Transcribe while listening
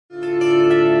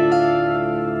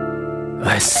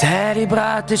Веселі,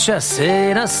 брати,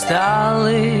 часи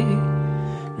настали,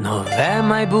 нове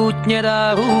майбутнє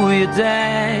дарує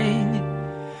день.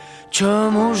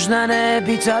 Чому ж на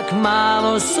небі так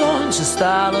мало сонця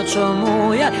стало?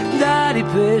 Чому я далі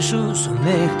пишу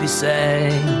сумних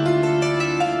пісень?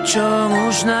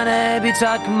 Чому ж на небі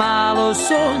так мало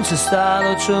сонця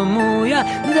стало? Чому я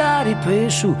далі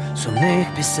пишу сумних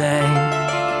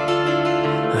пісень?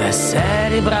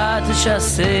 Веселі, брати,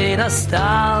 часи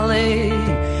настали,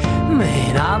 ми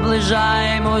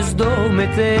наближаємось до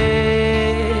мети.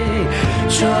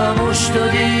 Чому ж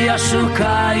тоді я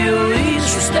шукаю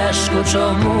іншу стежку?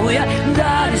 Чому я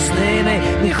далі з ними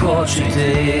не хочу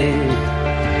йти?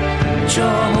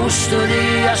 Чому ж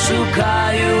тоді я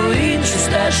шукаю іншу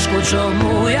стежку?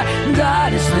 Чому я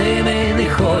далі з ними не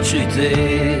хочу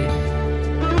йти?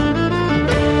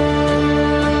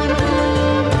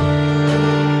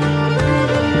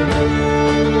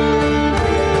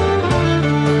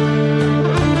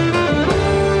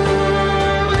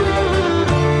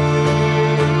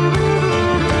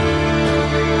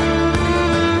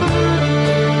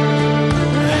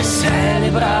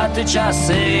 Брати,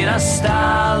 часи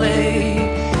настали,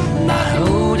 на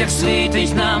грудях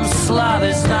світить нам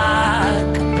слави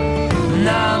знак,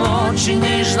 нам очі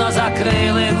ніжно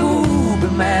закрили, губи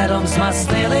медом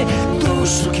змастили,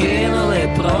 душу кинули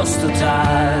просто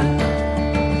так.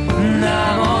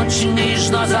 Нам очі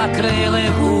ніжно закрили,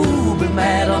 губи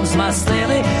медом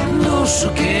змастили, душу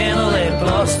кинули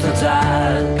просто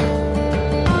так.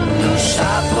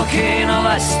 Душа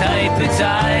прокинулась та й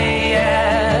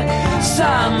питає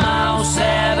сама у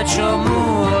себе,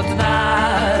 чому одна?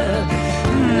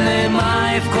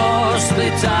 Немає в кого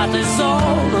сплітати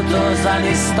золото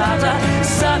замість тата,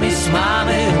 замість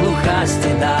мами глуха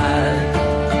стіна.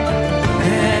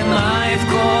 Немає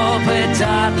в кого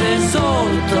питати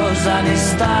золото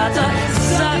замість тата,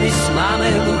 замість мами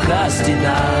глуха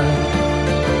стіна.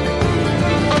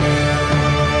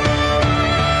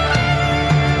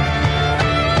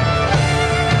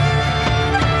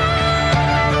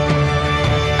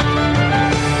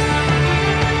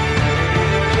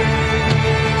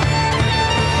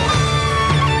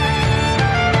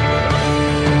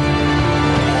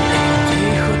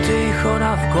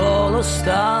 Навколо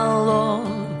стало,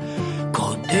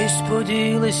 кудись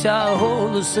поділися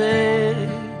голоси.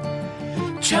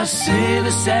 Часи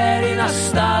веселі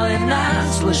настали,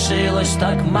 нас лишилось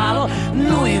так мало,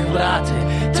 ну їх, брати,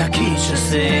 такі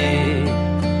часи.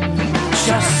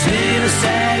 Часи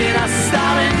веселі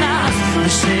настали, нас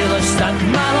лишилось так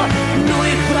мало, ну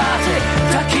їх, брати,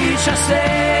 такі часи.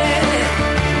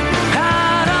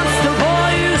 А нам з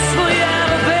тобою своє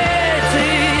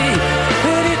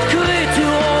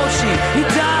і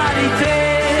далі йти,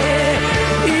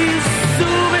 і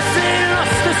зуби сильно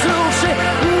стиснувши,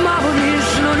 маму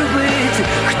ніжно любити.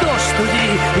 Хто ж тоді,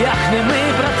 як не ми,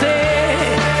 брати?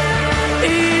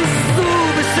 І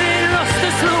зуби сильно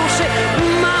стиснувши,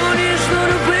 маму ніжно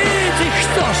любити.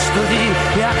 Хто ж тоді,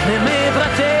 як не ми,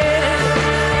 брати?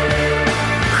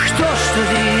 Хто ж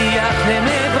тоді, як не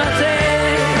ми, брати?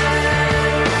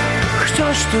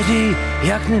 Хто ж тоді,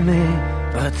 як не ми,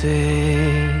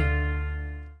 брати?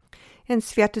 And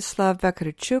Sviatoslav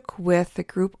Vakarchuk with the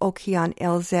group Okean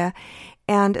Elze,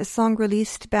 and a song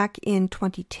released back in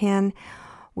 2010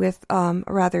 with a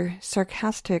rather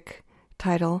sarcastic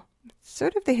title,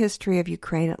 sort of the history of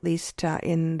Ukraine, at least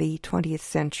in the 20th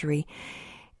century,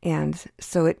 and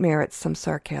so it merits some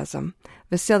sarcasm.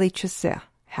 Veseli Chase,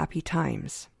 Happy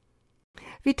Times.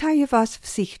 Вітаю вас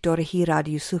всіх, дорогі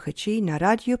радіослухачі, на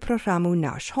радіопрограму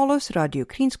 «Наш голос» Радіо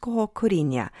Українського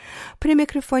коріння. При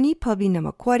мікрофоні Павліна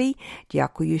Макорі.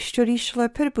 Дякую, що рішили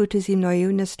перебути зі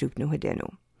мною наступну годину.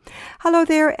 Hello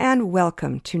there and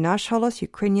welcome to Nash Holos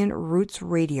Ukrainian Roots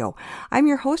Radio. I'm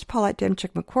your host, Paula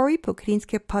Demchik-Macquarie,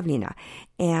 po-ukrainske Pavlina,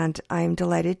 and I'm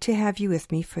delighted to have you with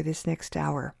me for this next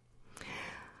hour.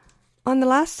 On the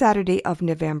last Saturday of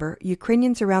November,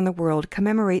 Ukrainians around the world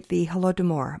commemorate the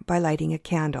Holodomor by lighting a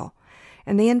candle,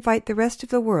 and they invite the rest of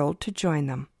the world to join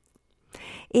them.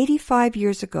 85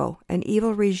 years ago, an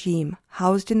evil regime,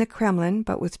 housed in the Kremlin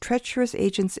but with treacherous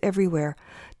agents everywhere,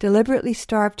 deliberately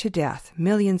starved to death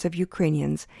millions of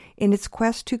Ukrainians in its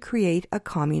quest to create a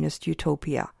communist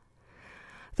utopia.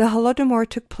 The Holodomor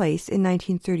took place in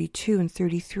 1932 and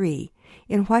 33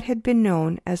 in what had been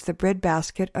known as the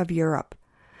breadbasket of Europe.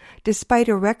 Despite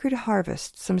a record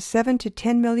harvest, some 7 to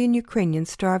 10 million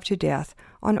Ukrainians starved to death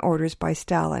on orders by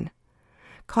Stalin.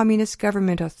 Communist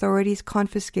government authorities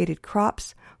confiscated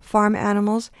crops, farm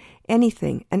animals,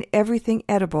 anything and everything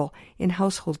edible in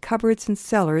household cupboards and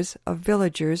cellars of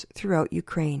villagers throughout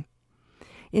Ukraine.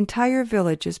 Entire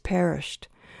villages perished.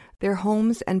 Their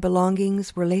homes and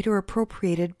belongings were later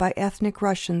appropriated by ethnic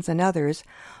Russians and others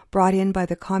brought in by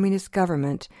the communist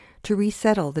government to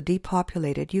resettle the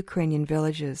depopulated Ukrainian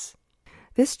villages.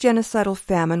 This genocidal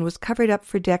famine was covered up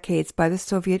for decades by the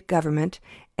Soviet government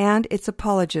and its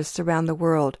apologists around the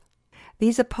world.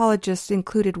 These apologists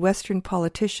included Western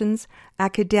politicians,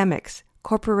 academics,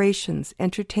 corporations,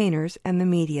 entertainers, and the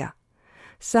media.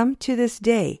 Some to this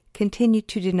day continue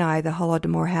to deny the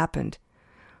Holodomor happened.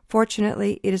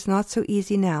 Fortunately, it is not so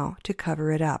easy now to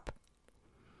cover it up.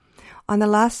 On the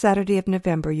last Saturday of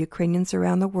November, Ukrainians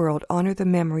around the world honor the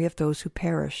memory of those who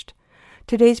perished.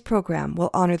 Today's program will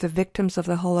honor the victims of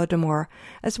the Holodomor,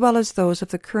 as well as those of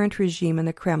the current regime in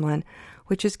the Kremlin,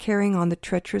 which is carrying on the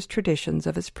treacherous traditions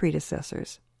of its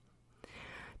predecessors.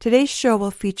 Today's show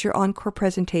will feature encore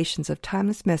presentations of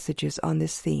timeless messages on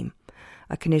this theme,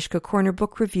 a Kanishka Corner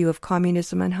book review of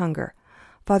Communism and Hunger,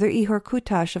 Father Ihor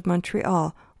Kutash of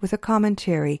Montreal with a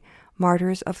commentary,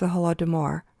 Martyrs of the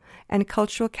Holodomor, and a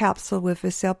cultural capsule with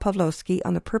Vasyl Pavlovsky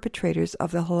on the perpetrators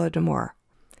of the Holodomor.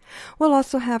 We'll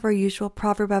also have our usual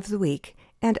proverb of the week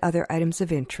and other items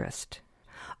of interest.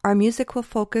 Our music will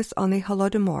focus on the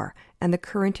Holodomor and the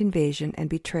current invasion and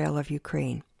betrayal of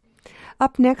Ukraine.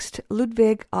 Up next,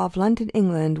 Ludwig of London,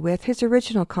 England, with his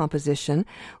original composition,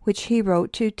 which he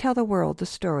wrote to tell the world the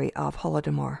story of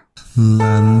Holodomor.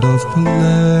 Land of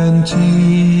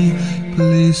plenty,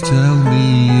 please tell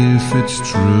me if it's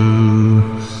true.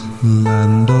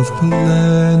 Land of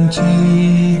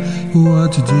plenty,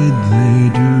 what did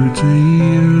they do to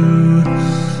you?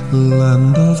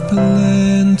 Land of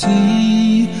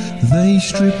plenty, they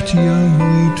stripped your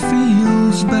wheat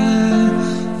fields bare.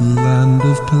 Land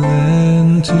of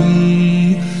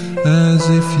plenty, as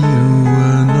if you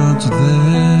were not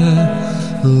there.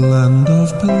 Land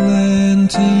of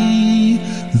plenty,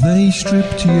 they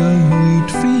stripped your wheat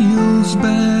fields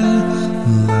bare.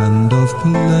 Land of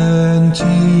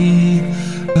plenty,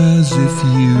 as if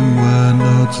you were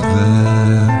not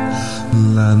there.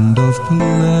 Land of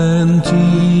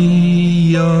plenty,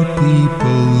 your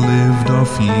people lived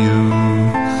off you.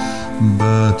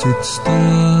 But it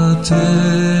started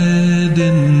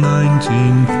in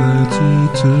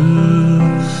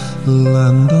 1932.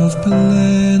 Land of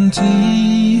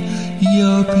plenty,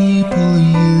 your people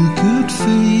you could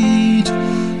feed.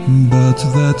 But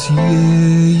that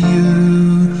year you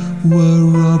were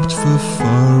robbed for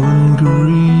foreign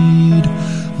greed.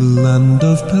 Land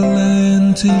of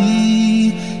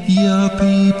plenty, your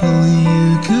people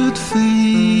you could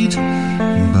feed.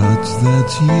 But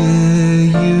that year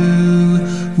you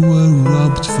were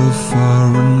robbed for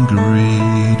foreign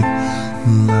greed.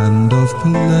 Land of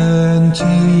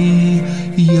plenty,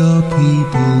 your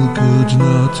people could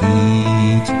not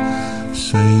eat.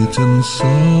 Satan's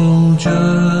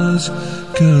soldiers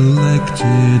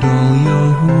collected all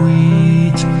your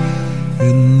wheat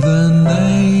in the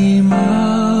name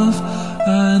of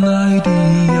an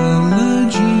ideology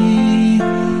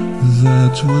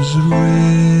that was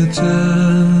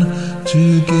written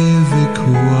to give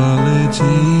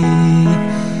equality.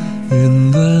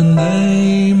 In the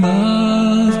name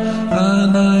of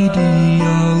an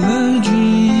ideology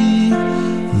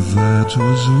that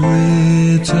was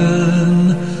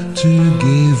written to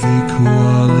give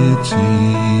equality.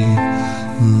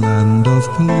 Land of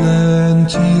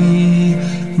plenty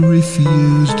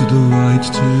refused the right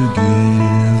to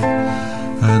give,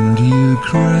 and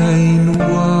Ukraine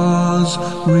was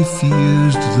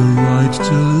refused the right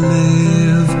to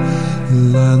live.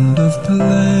 Land of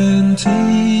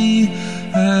plenty,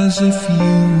 as if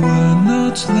you were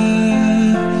not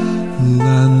there.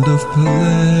 Land of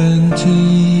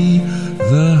plenty,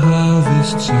 the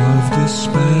harvests of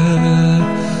despair.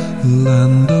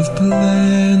 Land of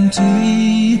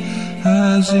plenty,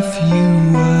 as if you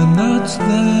were not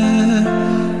there.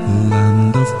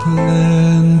 Land of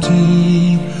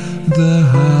plenty, the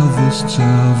harvests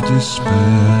of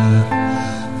despair.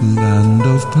 Land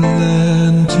of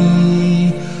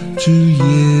plenty, 2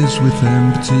 years with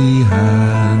empty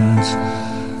hands,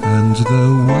 and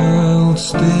the world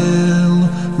still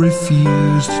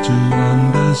refused to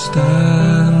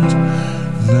understand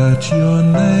that your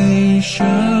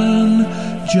nation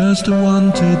just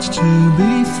wanted to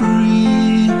be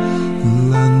free.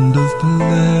 Land of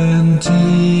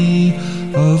plenty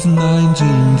of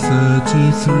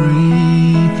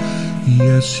 1933.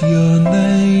 Yes, your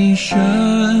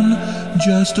nation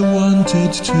just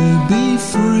wanted to be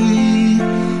free.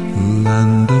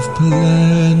 Land of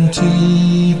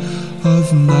plenty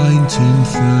of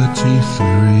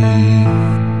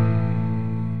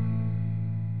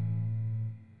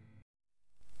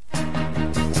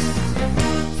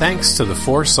 1933. Thanks to the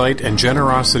foresight and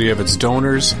generosity of its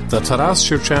donors, the Taras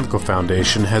Shevchenko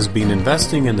Foundation has been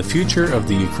investing in the future of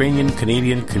the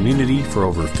Ukrainian-Canadian community for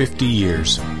over 50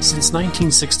 years. Since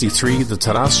 1963, the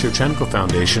Taras Shevchenko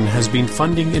Foundation has been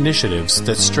funding initiatives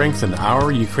that strengthen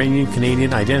our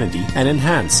Ukrainian-Canadian identity and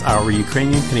enhance our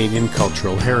Ukrainian-Canadian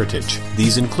cultural heritage.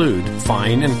 These include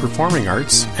fine and performing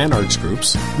arts and arts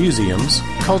groups, museums,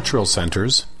 cultural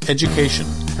centers, education,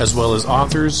 as well as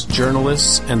authors,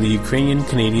 journalists, and the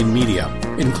Ukrainian-Canadian media,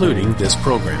 including this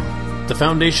program. The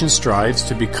foundation strives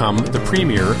to become the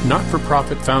premier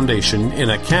not-for-profit foundation in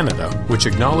Canada, which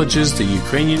acknowledges the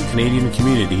Ukrainian-Canadian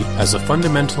community as a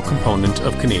fundamental component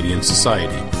of Canadian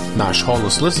society. Nash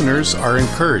Holos listeners are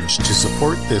encouraged to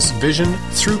support this vision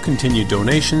through continued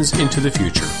donations into the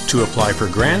future. To apply for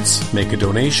grants, make a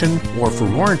donation, or for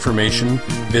more information,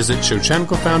 visit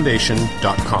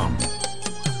ShevchenkoFoundation.com.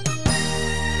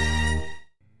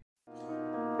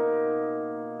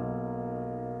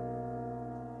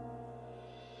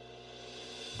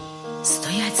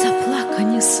 Стоять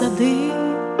заплакані сади,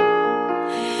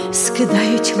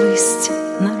 скидають листя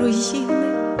на руїни.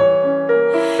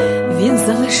 Він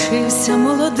залишився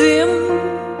молодим,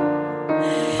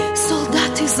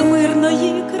 солдат із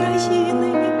мирної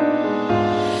країни,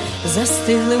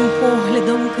 застиглим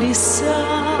поглядом крізь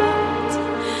сад,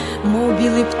 мов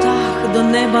білий птах до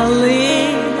неба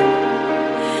лине,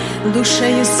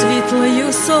 душею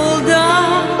світлою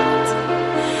солдат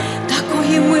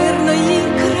такої мирної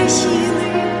країни,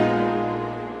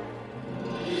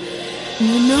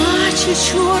 неначе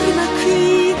чорна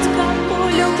квітка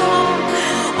польова,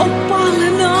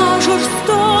 опалена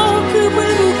жорстокими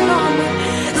руками,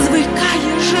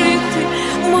 звикає жити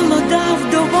молода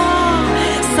вдова,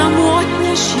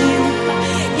 самотня жінка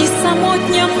і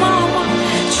самотня мама,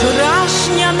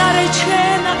 вчорашня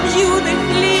наречена юних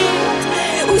літ,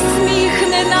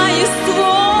 усміхнена і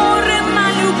створена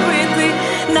любити,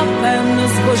 напевно,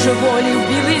 збожеволів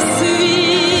білий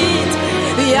світ,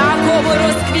 в якому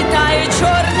розквітають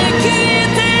чорні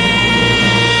квіти.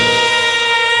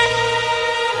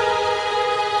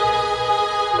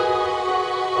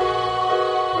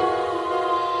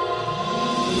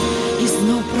 І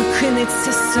знов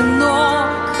прокинеться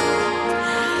синок,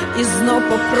 і знов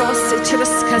попросить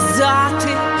розказати,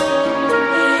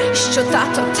 що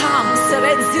тато там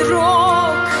серед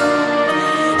зірок,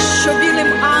 що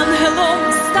білим ангелом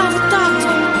став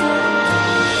татом,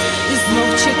 і знов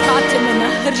чекатиме на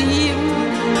грім,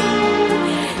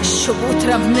 щоб у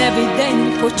травневий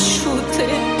день почути,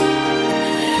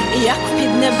 як в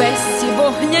піднебесі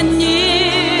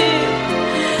вогняні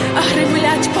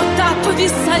гримлять по татові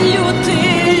салюти,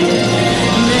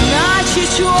 неначе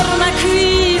чорна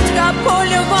квітка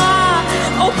польова,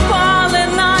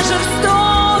 опалена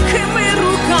жорстокими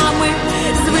руками,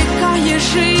 звикає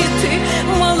жити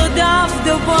молода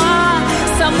вдова,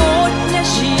 самотня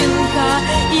жінка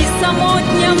і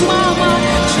самотня мама,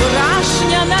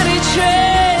 вчорашня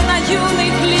наречена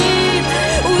юних літ,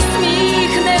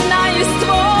 усміхнена і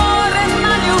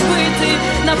створена любити,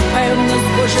 напевно,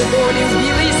 збожеволів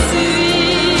білий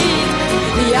світ,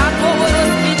 в якому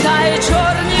розквітає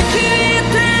чорні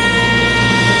квіти.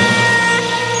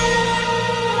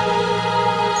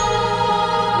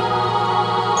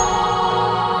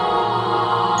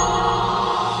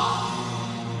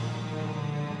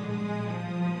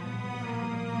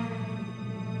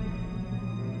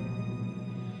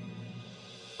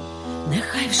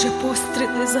 Нехай вже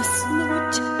постріли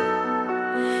заснуть,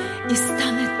 і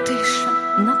стане тиша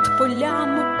над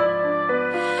полями,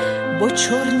 бо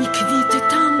чорні квіти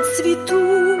там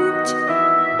цвітуть,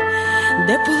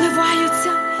 де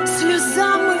поливаються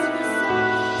сльозами,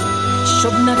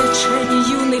 щоб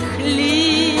наречені юних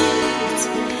літ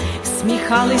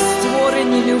всміхались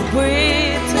створені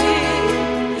любити,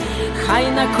 хай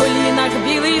на колінах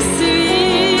білий світ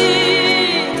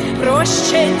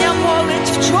прощення молить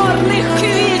в чорних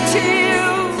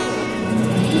квітів,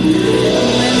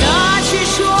 неначе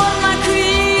чорна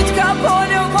квітка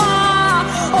польова,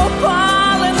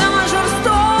 опалена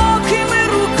жорстокими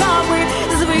руками,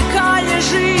 звикає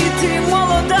жити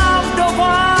молода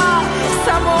вдова,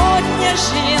 самотня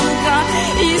жінка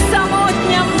і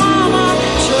самотня мама,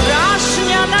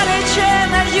 вчорашня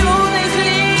наречена юних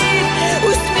літ,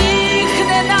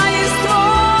 усміхнена і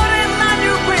створена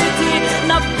любити,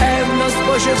 напевно,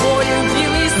 збожеволів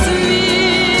білий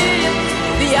світ,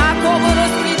 в якому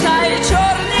розквітає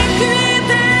чорний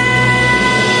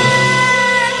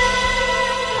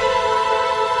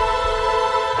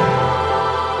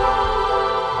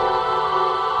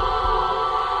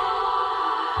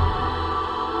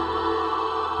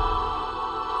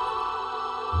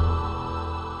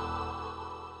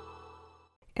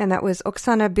And that was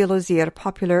Oksana Bilozir,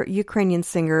 popular Ukrainian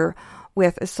singer,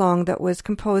 with a song that was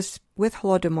composed with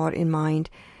Holodomor in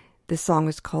mind. The song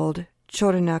is called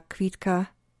Chorna Kvitka,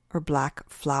 or Black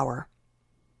Flower.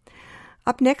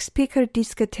 Up next,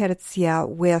 Pikardiska Tercia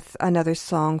with another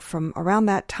song from around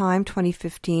that time,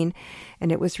 2015,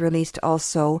 and it was released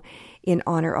also in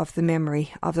honor of the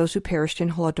memory of those who perished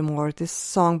in Holodomor. This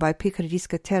song by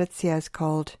Pikardiska Tercia is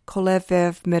called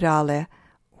Kolevev Mirale,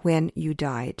 When You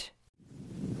Died.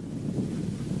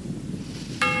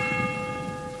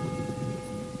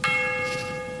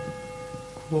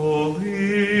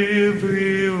 Коли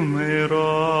ви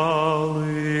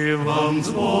вмирали, вам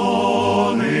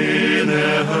дзвони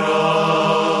не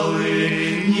грали,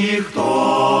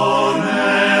 ніхто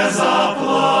не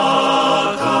заплакав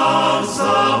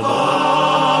за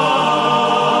вами,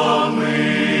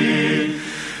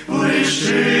 лиш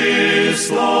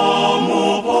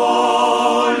чистому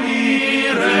полі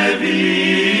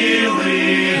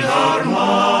ревіли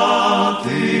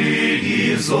гармати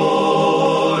і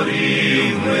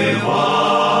зорі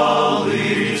вмивали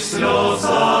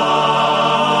сльозами,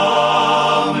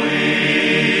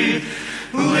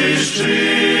 лиш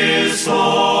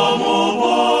чистому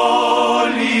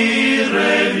полі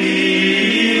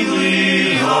ревіли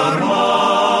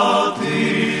гармати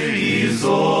і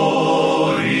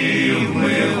зорі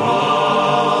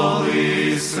вмивали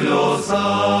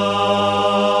сльозами.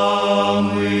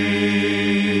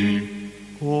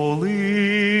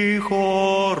 Коли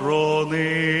хоронили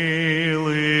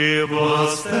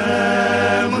вас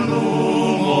темну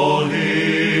могилу,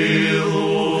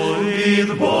 від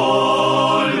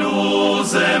болю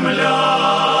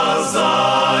земля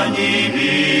заніміла,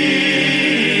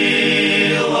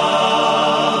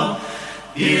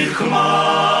 під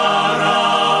хмарами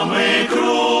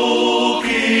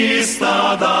круки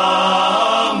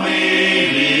стадами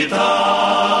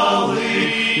літали,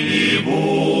 і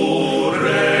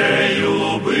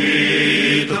бурею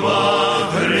битва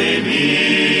гриміла,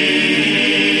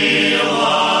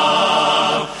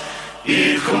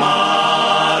 під хмарами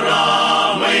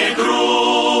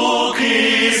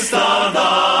круки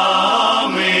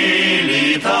стадами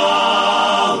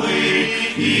літали,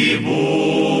 і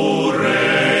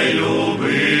бурею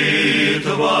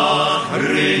битва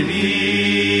гриміла.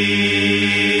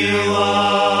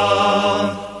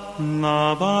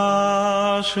 На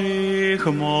ваших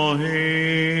могилах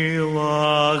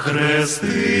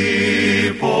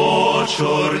хрести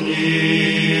почорніли,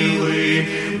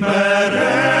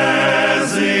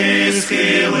 берези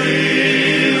схилились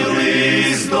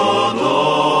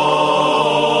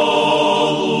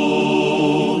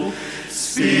додолу,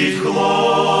 спіть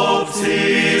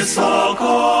хлопці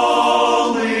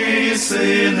соколи,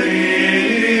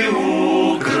 сини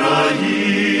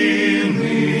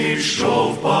України, що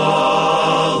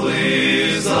впали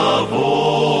за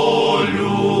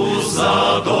волю,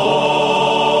 за долю.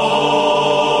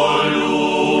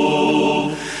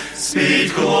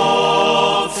 Спіть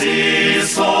хлопці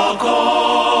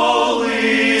соколи,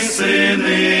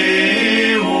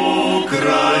 сини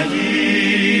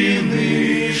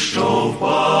України, що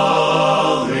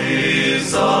впали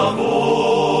за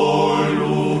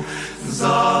волю,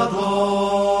 за долю.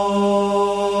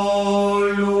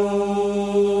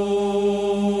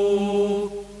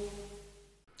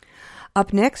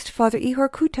 Up next, Father Ihor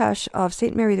Kutash of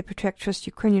St. Mary the Protectress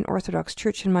Ukrainian Orthodox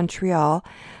Church in Montreal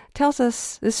tells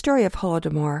us the story of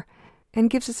Holodomor and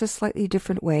gives us a slightly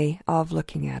different way of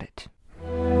looking at it.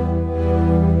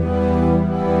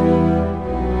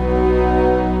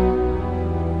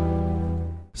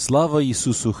 Slava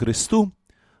Isusu Christu,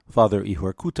 Father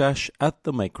Ihor Kutash at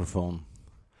the microphone.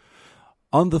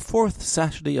 On the fourth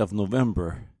Saturday of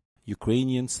November,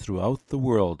 Ukrainians throughout the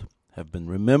world have been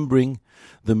remembering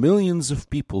the millions of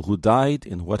people who died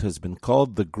in what has been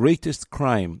called the greatest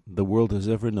crime the world has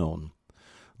ever known,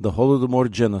 the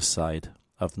Holodomor genocide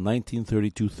of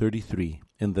 1932-33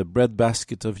 in the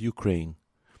breadbasket of Ukraine,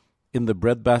 in the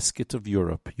breadbasket of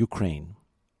Europe, Ukraine.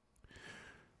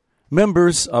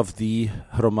 Members of the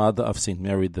Hromada of St.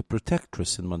 Mary the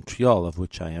Protectress in Montreal, of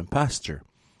which I am pastor,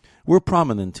 were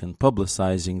prominent in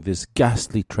publicizing this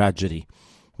ghastly tragedy,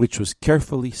 which was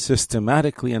carefully,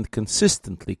 systematically, and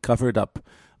consistently covered up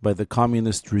by the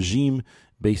communist regime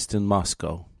based in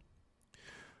Moscow.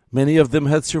 Many of them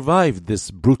had survived this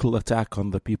brutal attack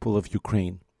on the people of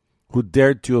Ukraine, who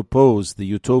dared to oppose the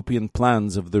utopian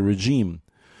plans of the regime,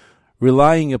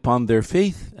 relying upon their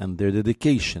faith and their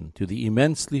dedication to the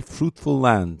immensely fruitful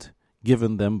land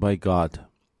given them by God.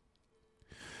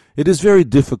 It is very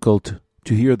difficult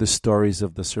to hear the stories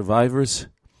of the survivors,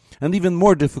 and even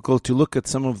more difficult to look at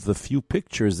some of the few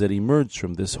pictures that emerged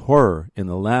from this horror in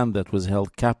a land that was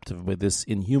held captive by this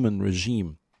inhuman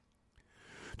regime.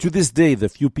 To this day, the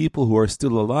few people who are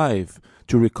still alive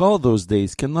to recall those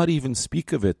days cannot even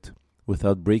speak of it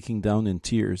without breaking down in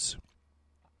tears.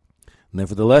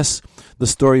 Nevertheless, the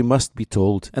story must be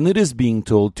told, and it is being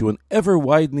told to an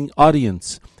ever-widening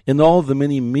audience in all the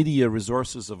many media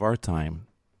resources of our time.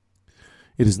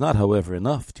 It is not, however,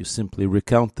 enough to simply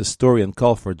recount the story and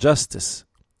call for justice.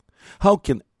 How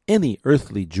can any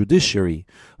earthly judiciary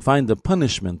find a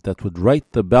punishment that would right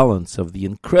the balance of the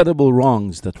incredible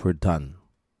wrongs that were done?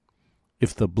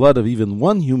 If the blood of even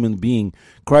one human being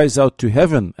cries out to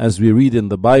heaven, as we read in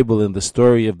the Bible in the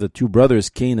story of the two brothers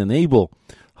Cain and Abel,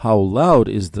 how loud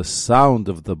is the sound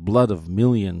of the blood of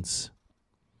millions?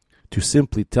 To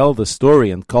simply tell the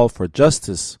story and call for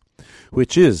justice,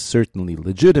 which is certainly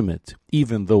legitimate,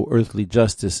 even though earthly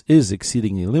justice is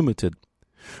exceedingly limited,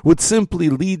 would simply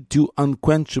lead to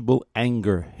unquenchable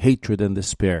anger, hatred, and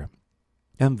despair.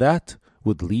 And that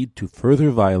would lead to further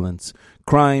violence,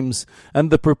 crimes, and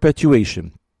the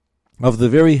perpetuation of the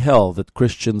very hell that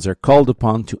Christians are called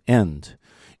upon to end,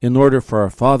 in order for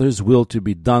our Father's will to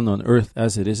be done on earth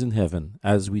as it is in heaven,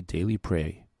 as we daily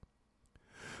pray.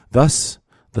 Thus,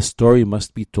 the story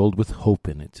must be told with hope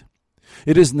in it.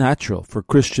 It is natural for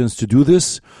Christians to do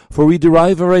this, for we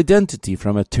derive our identity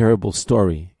from a terrible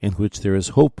story in which there is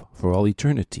hope for all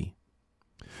eternity.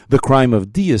 The crime of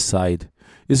deicide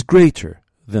is greater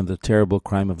than the terrible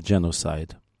crime of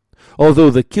genocide, although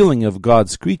the killing of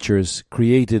God's creatures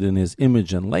created in His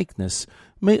image and likeness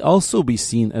may also be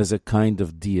seen as a kind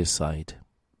of deicide.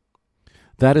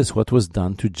 That is what was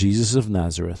done to Jesus of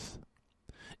Nazareth.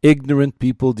 Ignorant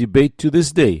people debate to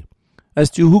this day as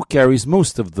to who carries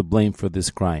most of the blame for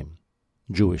this crime: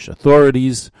 Jewish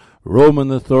authorities,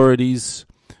 Roman authorities,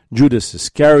 Judas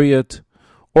Iscariot,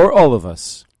 or all of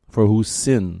us, for whose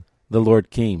sin the Lord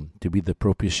came to be the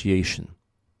propitiation.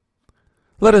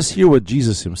 Let us hear what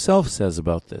Jesus Himself says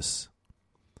about this.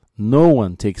 "No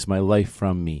one takes my life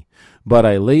from me, but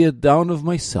I lay it down of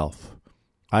myself.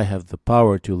 I have the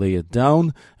power to lay it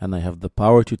down, and I have the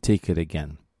power to take it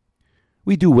again."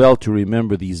 We do well to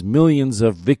remember these millions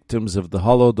of victims of the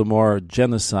Holodomor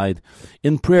genocide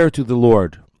in prayer to the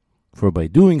Lord, for by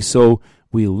doing so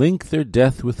we link their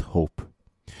death with hope.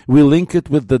 We link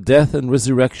it with the death and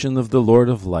resurrection of the Lord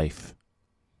of life.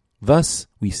 Thus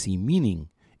we see meaning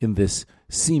in this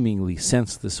seemingly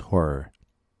senseless horror.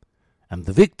 And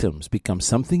the victims become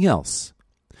something else.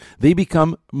 They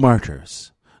become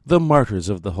martyrs, the martyrs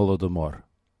of the Holodomor.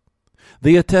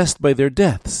 They attest by their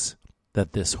deaths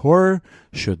that this horror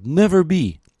should never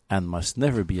be and must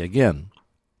never be again.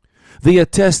 They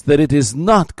attest that it is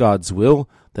not God's will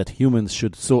that humans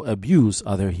should so abuse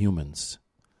other humans,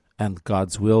 and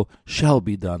God's will shall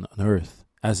be done on earth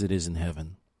as it is in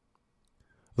heaven.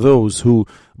 Those who,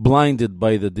 blinded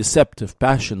by the deceptive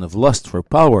passion of lust for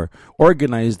power,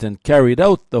 organized and carried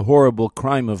out the horrible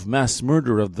crime of mass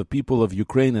murder of the people of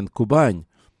Ukraine and Kuban,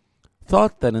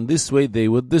 thought that in this way they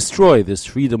would destroy this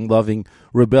freedom-loving,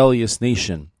 rebellious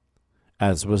nation,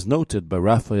 as was noted by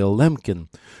Raphael Lemkin,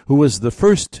 who was the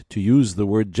first to use the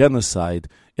word genocide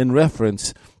in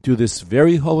reference to this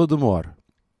very Holodomor.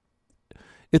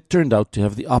 It turned out to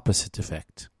have the opposite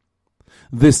effect.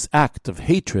 This act of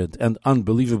hatred and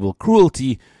unbelievable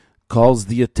cruelty calls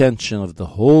the attention of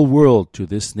the whole world to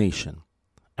this nation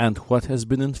and what has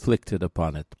been inflicted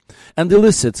upon it, and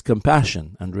elicits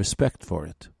compassion and respect for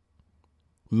it.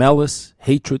 Malice,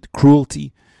 hatred,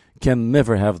 cruelty can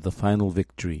never have the final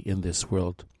victory in this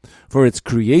world, for its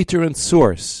creator and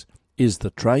source is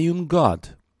the triune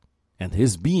God, and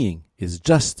His being is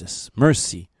justice,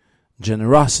 mercy,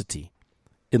 generosity,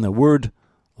 in a word,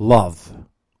 love.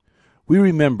 We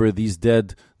remember these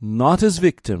dead not as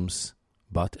victims,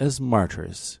 but as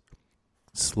martyrs.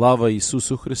 Slava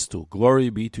Isusu Christu, glory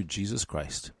be to Jesus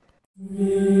Christ.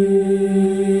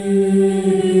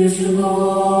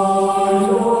 Lord.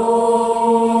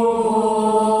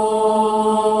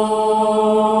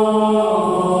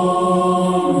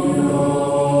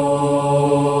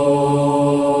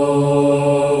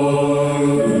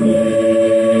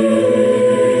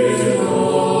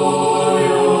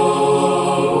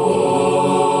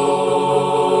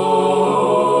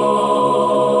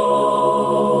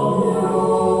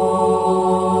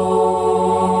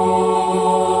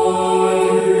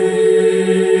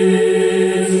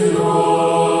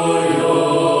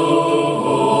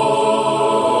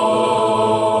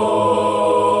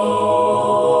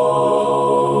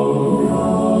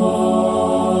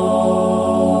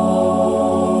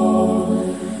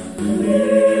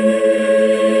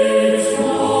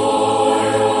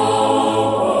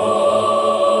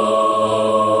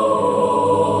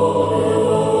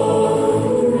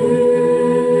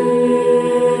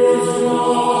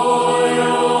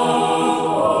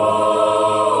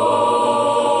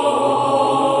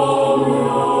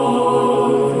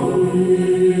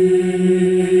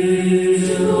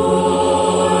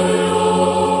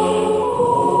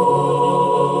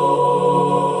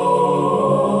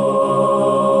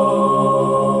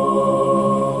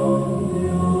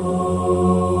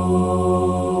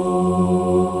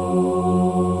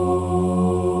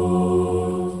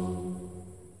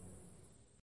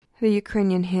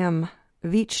 hymn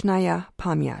Vichnaya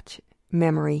Pamyat,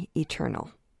 Memory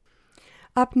Eternal.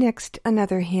 Up next,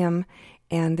 another hymn,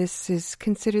 and this is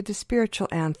considered the spiritual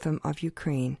anthem of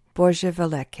Ukraine, Boże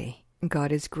Veliki,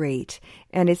 God is Great,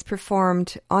 and it's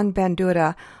performed on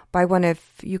bandura by one of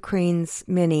Ukraine's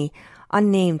many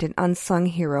unnamed and unsung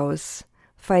heroes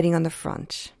fighting on the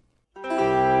front.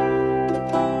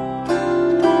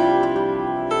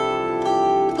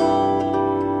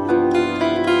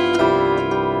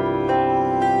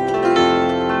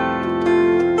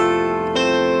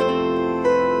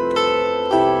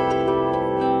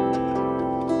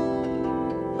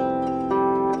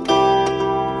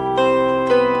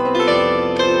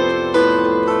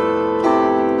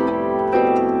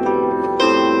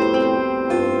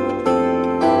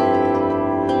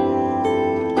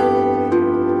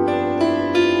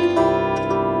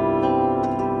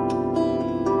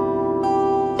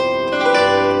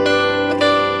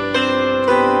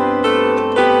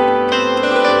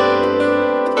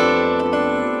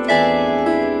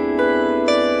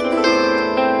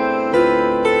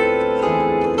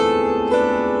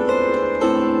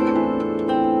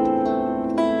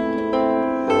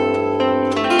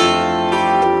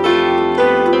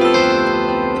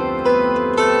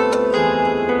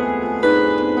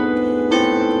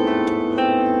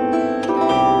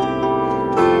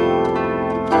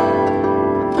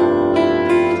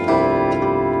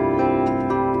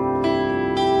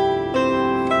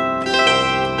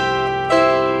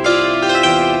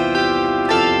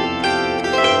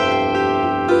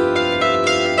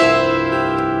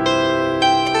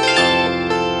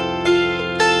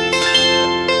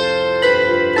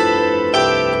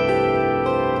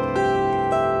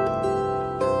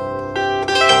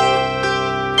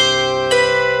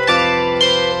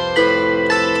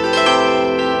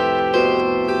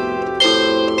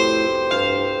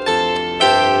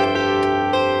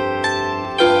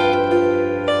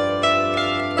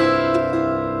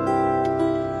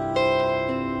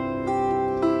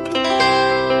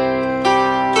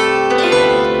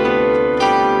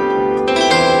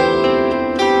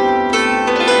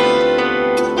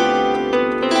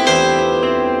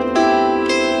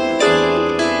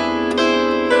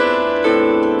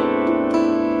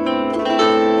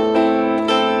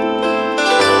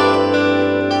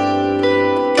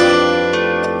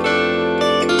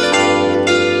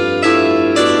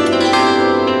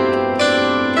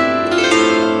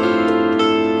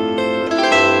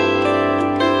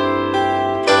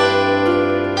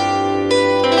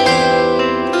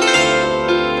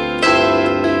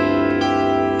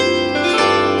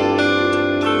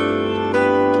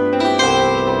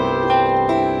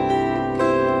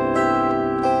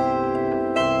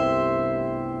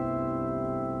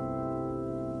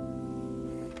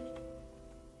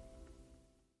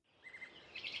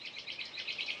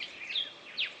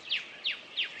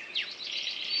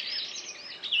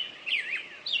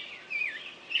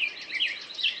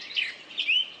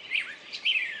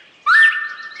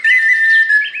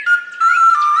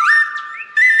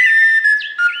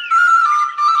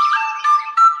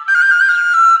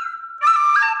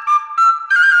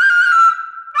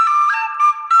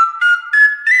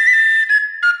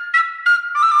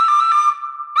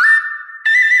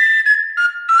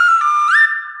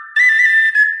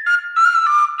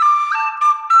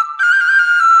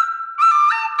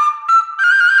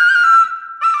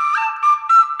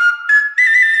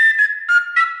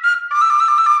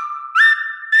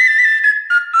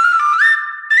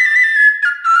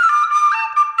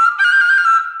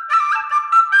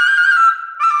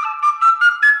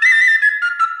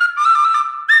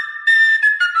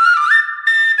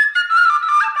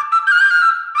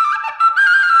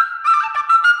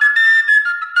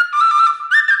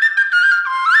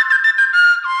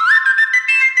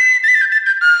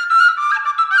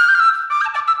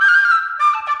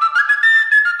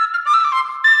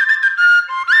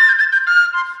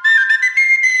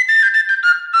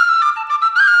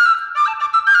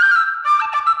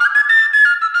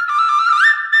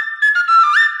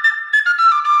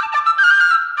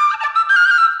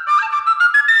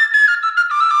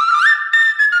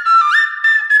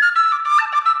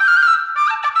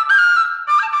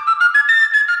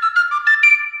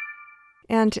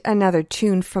 And another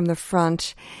tune from the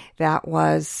front, that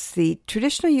was the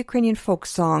traditional Ukrainian folk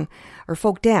song, or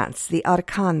folk dance, the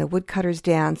Arkan, the woodcutter's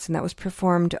dance, and that was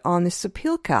performed on the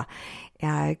sopilka,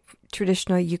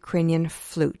 traditional Ukrainian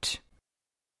flute.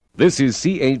 This is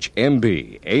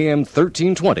CHMB, AM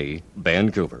 1320,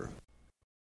 Vancouver.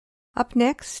 Up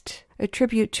next, a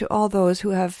tribute to all those who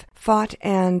have fought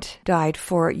and died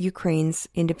for Ukraine's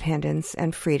independence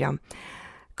and freedom.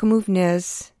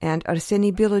 Komuvnez, and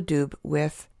Arseny Bilodoub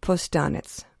with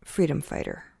Povstanets, Freedom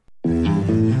Fighter.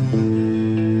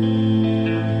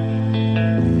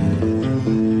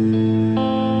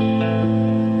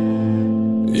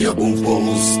 Я був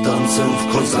повстанцем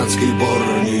в козацькій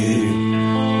борні,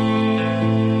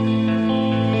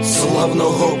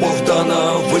 славного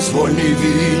Богдана в визвольній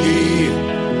війні.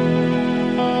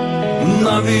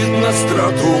 Навіть на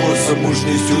страту за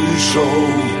мужністю йшов.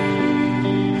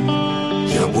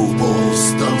 Я був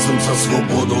повстанцем, за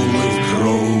свободу лив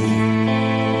кров.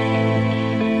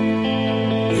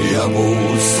 Я був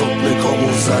сотником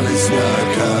у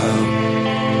Залізняка.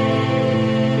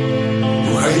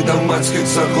 В гайдамацьких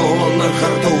загонах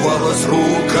гартувалась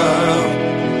рука.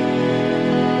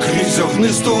 Крізь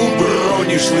огнисту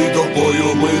бронь йшли до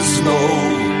бою ми знов.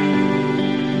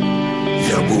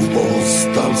 Я був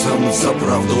повстанцем, за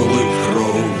правду лив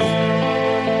кров.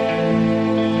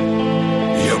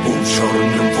 Я був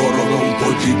чорним вороном,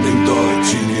 подібним до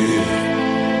тіні.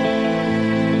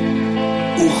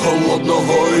 У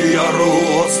Холодного Яру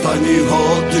останній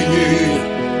годині.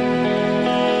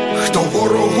 Хто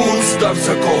ворогу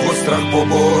здався, кого страх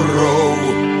поборов,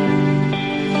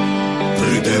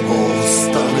 прийде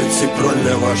повстанець і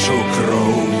пролє вашу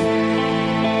кров.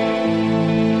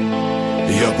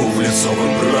 Я був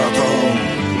лісовим братом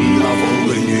на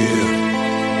Волині.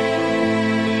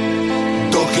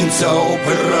 До кінця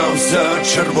опирався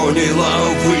червоній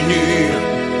лавині.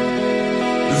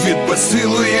 Від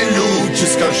безсилої люті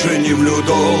скаженів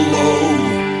людолов.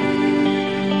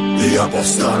 Я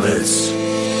повстанець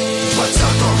 20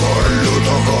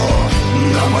 лютого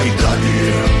на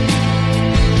Майдані.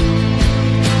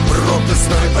 Проти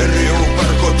снайперів,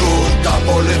 Беркуту та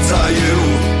поліцаїв.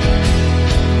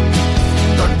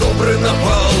 Так добре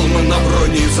напалм на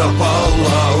броні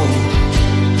запалав.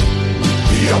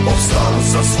 Я повстав,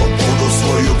 за свободу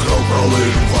свою кров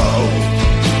проливав.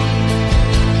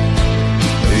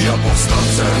 Я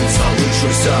повстанцем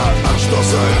залишуся аж до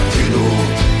загину.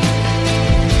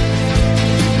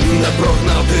 Не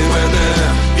прогнати мене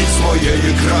із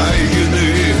моєї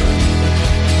країни.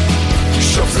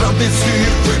 Щоб зрадницький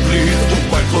виплід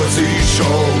у пекло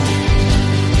зійшов.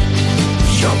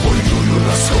 Я воюю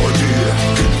на сході,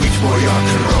 кипить моя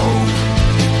кров.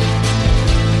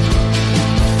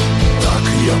 Так,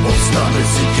 я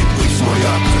повстанець і кипить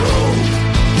моя кров.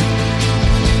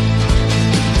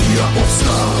 Я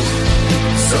повстав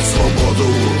за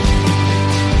свободу,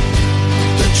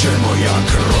 тече моя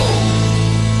кров.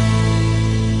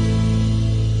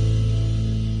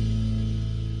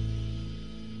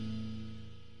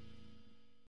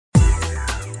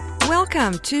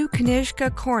 Welcome to Knyzhka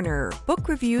Corner, book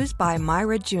reviews by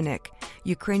Myra Junik,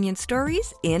 Ukrainian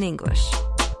stories in English.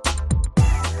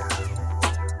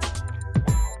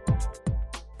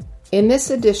 In this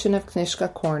edition of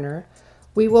Knyzhka Corner,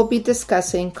 we will be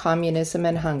discussing Communism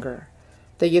and Hunger,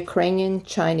 the Ukrainian,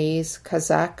 Chinese,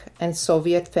 Kazakh, and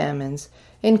Soviet famines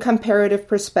in comparative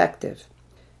perspective,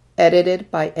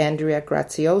 edited by Andrea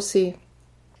Graziosi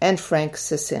and Frank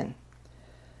Sissin.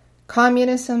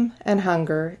 Communism and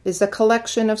Hunger is a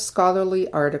collection of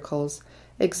scholarly articles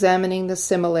examining the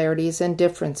similarities and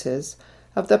differences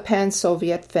of the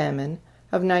pan-Soviet famine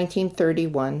of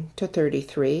 1931 to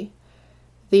 33,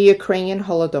 the Ukrainian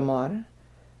Holodomor,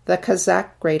 the Kazakh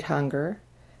Great Hunger,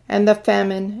 and the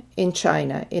famine in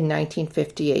China in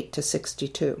 1958 to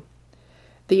 62.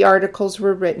 The articles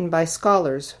were written by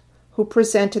scholars who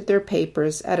presented their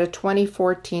papers at a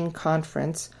 2014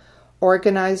 conference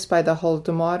organized by the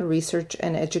Holodomor Research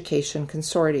and Education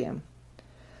Consortium.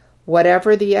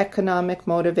 Whatever the economic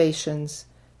motivations,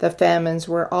 the famines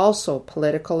were also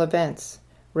political events,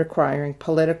 requiring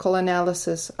political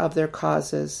analysis of their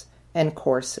causes and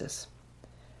courses.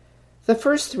 The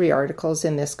first three articles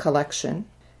in this collection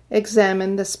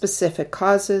examine the specific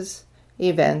causes,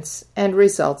 events, and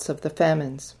results of the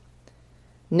famines.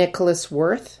 Nicholas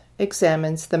Wirth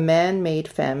examines the man-made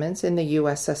famines in the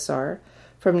USSR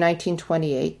from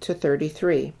 1928 to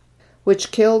 33,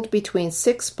 which killed between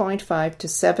 6.5 to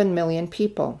 7 million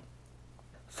people,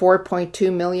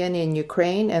 4.2 million in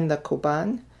Ukraine and the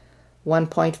Kuban,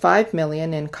 1.5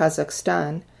 million in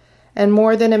Kazakhstan, and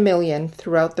more than 1 million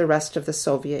throughout the rest of the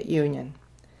Soviet Union.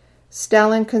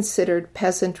 Stalin considered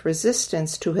peasant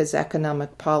resistance to his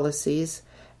economic policies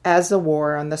as a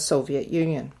war on the Soviet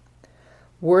Union.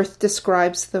 Wirth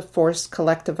describes the forced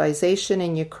collectivization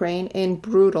in Ukraine in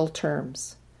brutal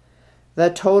terms.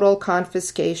 The total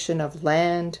confiscation of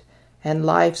land and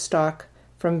livestock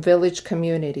from village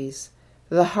communities,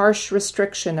 the harsh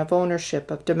restriction of ownership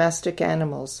of domestic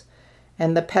animals,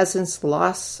 and the peasants'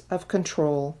 loss of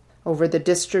control over the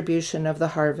distribution of the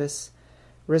harvests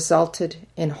resulted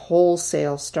in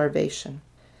wholesale starvation.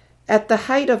 At the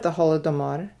height of the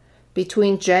Holodomor,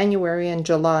 between January and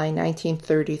July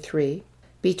 1933,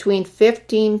 between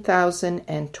 15,000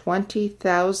 and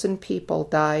 20,000 people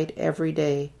died every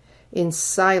day in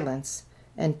silence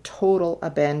and total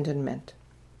abandonment.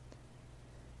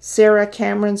 Sarah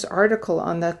Cameron's article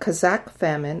on the Kazakh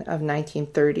famine of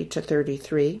 1930 to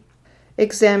 33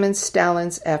 examines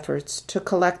Stalin's efforts to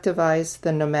collectivize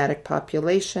the nomadic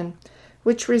population,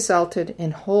 which resulted in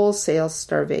wholesale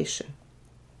starvation.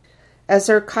 As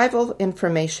archival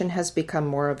information has become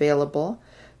more available,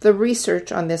 the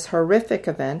research on this horrific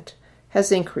event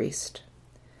has increased.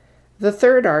 The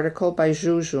third article by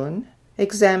Zhu Jun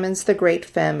examines the Great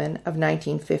Famine of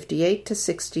 1958 to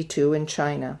 62 in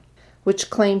China, which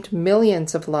claimed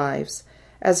millions of lives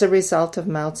as a result of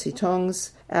Mao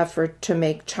Zedong's effort to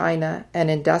make China an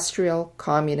industrial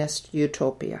communist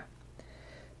utopia.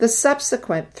 The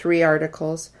subsequent three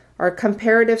articles are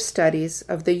comparative studies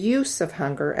of the use of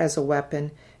hunger as a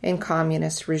weapon in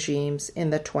communist regimes in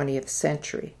the 20th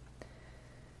century.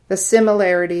 The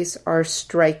similarities are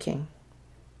striking.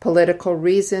 Political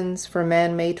reasons for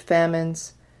man-made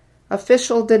famines,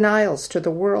 official denials to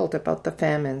the world about the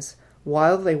famines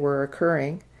while they were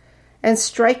occurring, and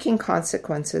striking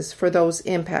consequences for those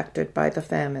impacted by the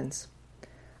famines.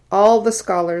 All the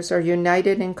scholars are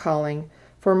united in calling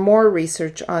for more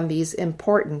research on these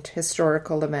important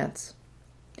historical events.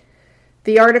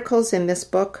 The articles in this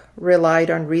book relied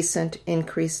on recent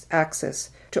increased access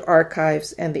to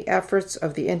archives and the efforts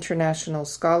of the international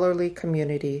scholarly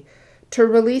community to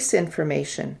release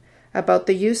information about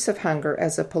the use of hunger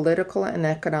as a political and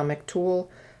economic tool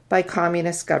by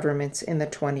communist governments in the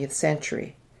 20th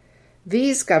century.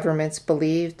 These governments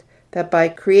believed that by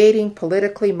creating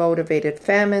politically motivated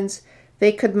famines,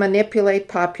 they could manipulate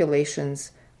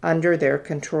populations under their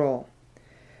control.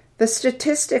 The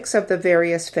statistics of the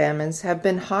various famines have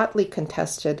been hotly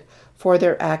contested for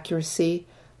their accuracy,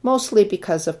 mostly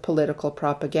because of political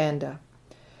propaganda.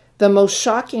 The most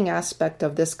shocking aspect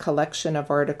of this collection of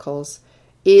articles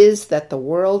is that the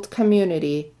world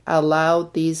community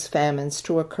allowed these famines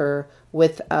to occur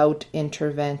without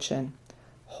intervention.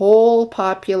 Whole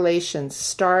populations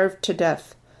starved to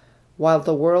death while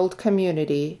the world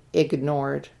community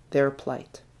ignored their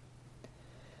plight.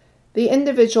 The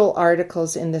individual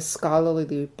articles in this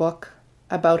scholarly book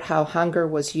about how hunger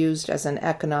was used as an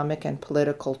economic and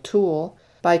political tool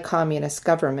by communist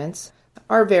governments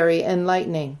are very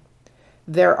enlightening.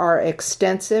 There are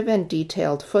extensive and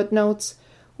detailed footnotes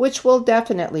which will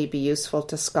definitely be useful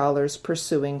to scholars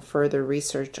pursuing further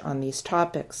research on these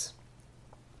topics.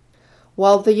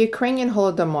 While the Ukrainian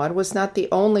Holodomor was not the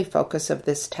only focus of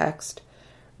this text,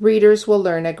 readers will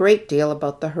learn a great deal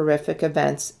about the horrific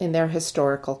events in their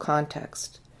historical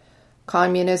context.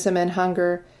 Communism and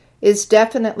Hunger is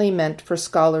definitely meant for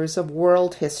scholars of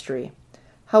world history.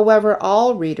 However,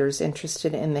 all readers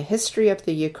interested in the history of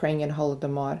the Ukrainian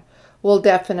Holodomor will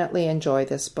definitely enjoy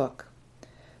this book.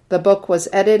 The book was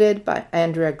edited by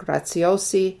Andrea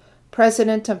Graziosi,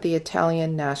 president of the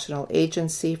Italian National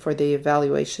Agency for the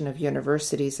Evaluation of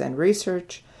Universities and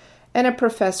Research, and a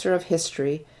professor of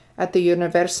history at the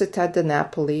Università di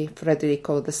Napoli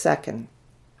Federico II,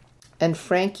 and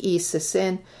Frank E.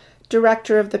 Sissin,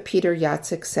 director of the Peter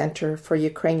Yatsik Center for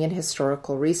Ukrainian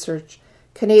Historical Research,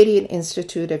 Canadian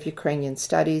Institute of Ukrainian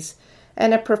Studies,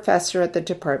 and a professor at the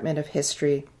Department of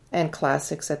History and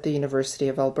Classics at the University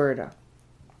of Alberta.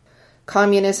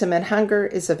 Communism and Hunger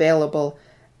is available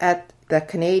at the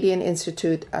Canadian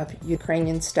Institute of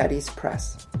Ukrainian Studies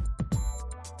Press.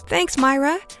 Thanks,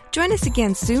 Myra. Join us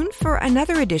again soon for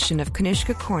another edition of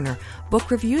Kanishka Corner, book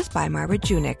reviews by Myra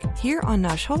Junik, here on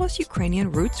Nash Holos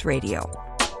Ukrainian Roots Radio.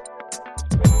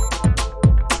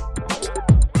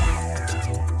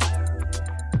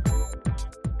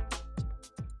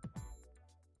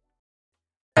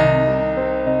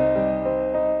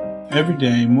 Every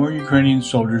day, more Ukrainian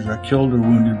soldiers are killed or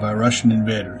wounded by Russian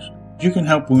invaders. You can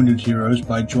help wounded heroes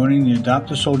by joining the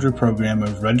Adopt a Soldier program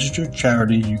of registered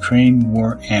charity Ukraine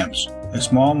War Amps. A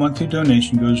small monthly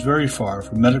donation goes very far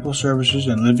for medical services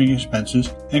and living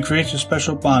expenses and creates a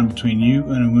special bond between you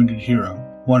and a wounded hero.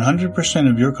 100%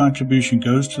 of your contribution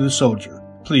goes to the soldier.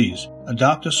 Please,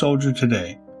 adopt a soldier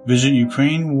today. Visit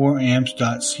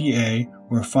ukrainewaramps.ca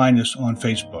or find us on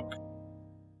Facebook.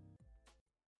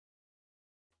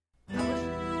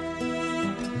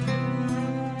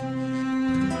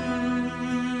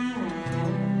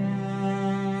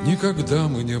 Никогда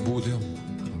мы не будем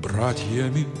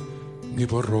братьями ни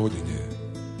по родине,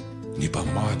 ни по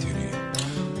матери.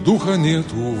 Духа нет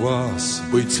у вас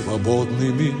быть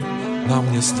свободными, нам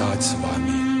не стать с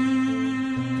вами.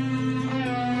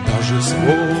 даже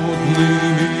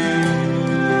сводными.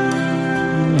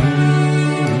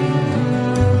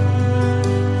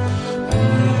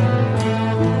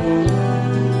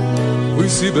 Вы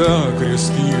себя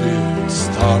крестили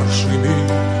старшими,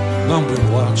 нам бы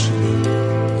младшими,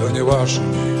 да не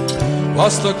вашими.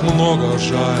 Вас так много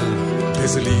жаль,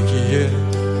 безликие,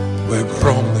 вы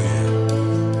огромные.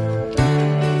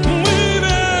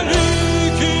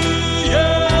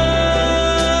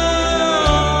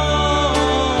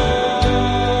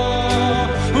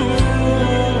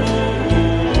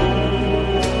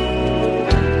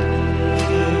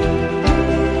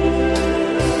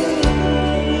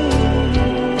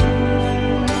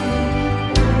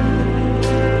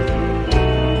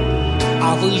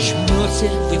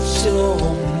 Вы все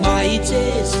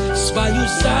маетесь, свою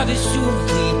завистью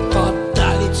вы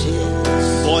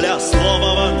подавитесь. Воля слова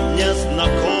вам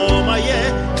незнакомое,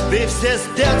 вы все с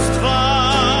детства,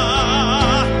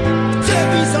 где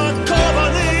вы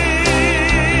закованы.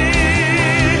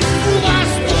 У вас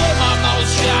дома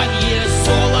молчание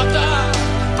золота,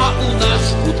 а у нас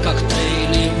жгут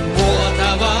коктейли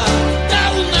Молотова. Да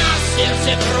у нас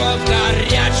сердце кровь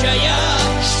горячая,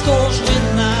 что ж вы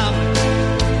нам?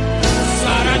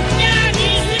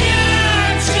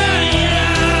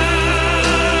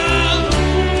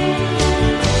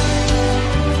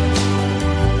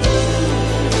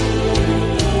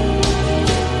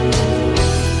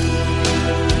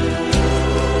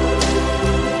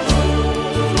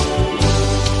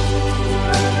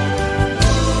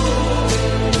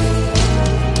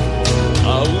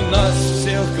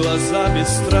 Глаза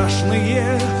бесстрашные,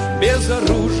 без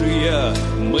оружия,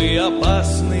 мы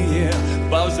опасные,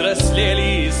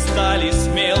 повзрослели и стали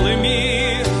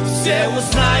смелыми, все у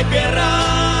снайперов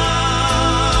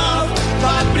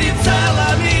под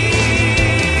прицелами.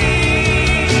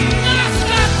 Нас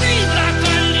коты до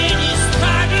колени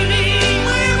ставили,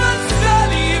 мы вас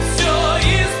взяли и все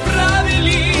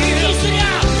исправили. И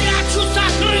зря прячутся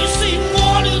крысы,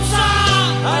 молятся,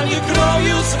 они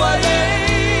кровью своей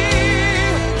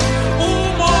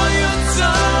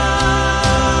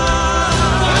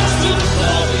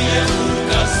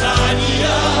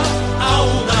а у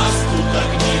нас тут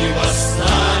огни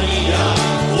восстания.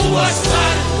 У вас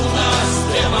царь, у нас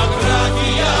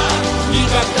демократия.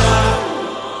 Никогда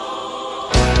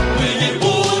мы не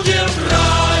будем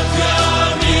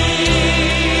братьями.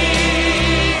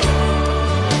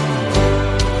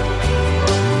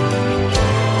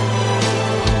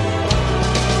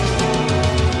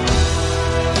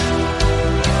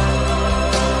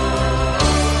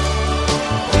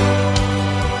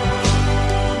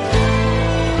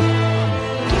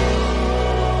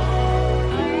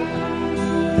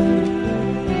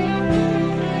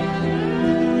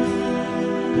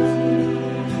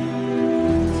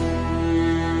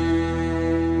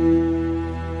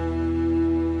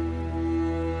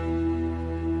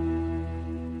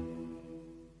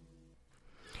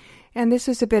 And this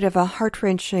is a bit of a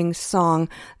heart-wrenching song.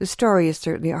 The story is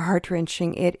certainly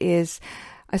heart-wrenching. It is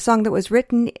a song that was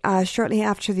written shortly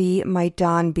after the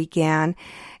Maidan began,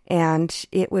 and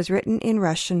it was written in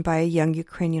Russian by a young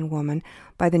Ukrainian woman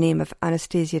by the name of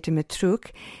Anastasia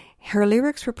Dmitruk. Her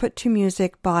lyrics were put to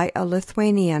music by a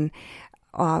Lithuanian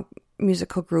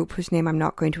musical group whose name I'm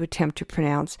not going to attempt to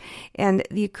pronounce. And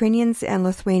the Ukrainians and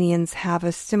Lithuanians have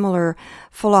a similar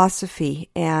philosophy,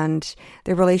 and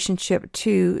their relationship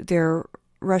to their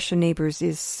Russian neighbors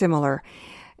is similar.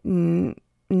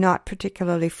 Not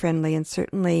particularly friendly, and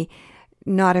certainly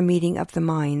not a meeting of the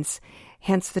minds.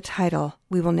 Hence the title,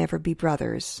 We Will Never Be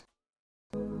Brothers.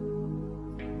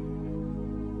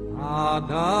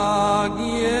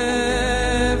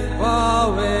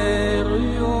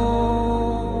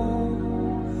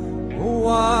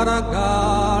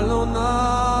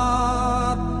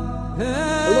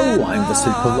 Hello, I'm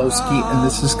Vasil Pavlovsky, and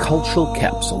this is Cultural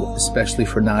Capsule, especially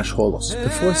for Nash Holos. The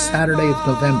fourth Saturday of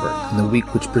November, and the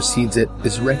week which precedes it,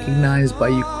 is recognized by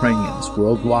Ukrainians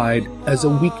worldwide as a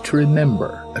week to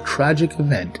remember a tragic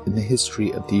event in the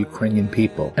history of the Ukrainian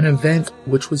people, an event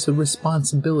which was the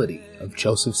responsibility of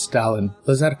Joseph Stalin,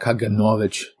 Lazar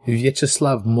Kaganovich,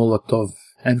 Vyacheslav Molotov,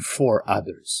 and 4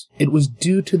 others. It was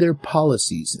due to their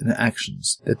policies and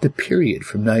actions that the period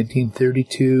from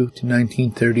 1932 to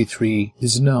 1933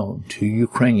 is known to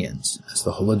Ukrainians as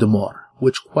the Holodomor,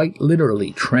 which quite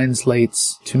literally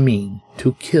translates to mean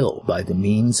to kill by the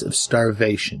means of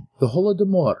starvation. The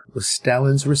Holodomor was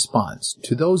Stalin's response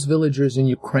to those villagers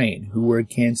in Ukraine who were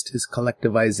against his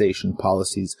collectivization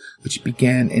policies, which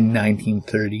began in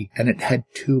 1930, and it had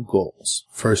two goals.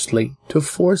 Firstly, to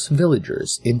force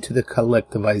villagers into the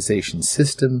collectivization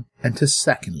system, and to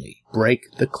secondly, break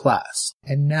the class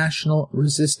and national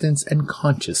resistance and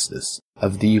consciousness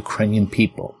of the Ukrainian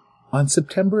people. On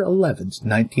September 11,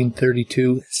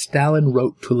 1932, Stalin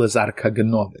wrote to Lazar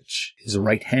Kaganovich, his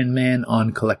right-hand man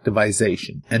on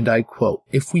collectivization, and I quote,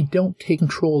 "If we don't take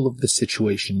control of the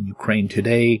situation in Ukraine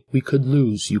today, we could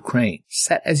lose Ukraine.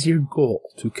 Set as your goal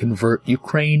to convert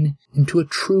Ukraine into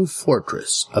a true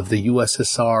fortress of the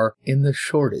USSR in the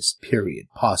shortest period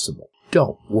possible.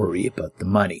 Don't worry about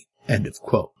the money." End of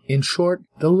quote. In short,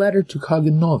 the letter to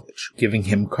Kaganovich, giving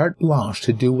him carte blanche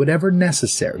to do whatever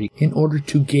necessary in order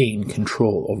to gain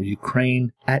control over Ukraine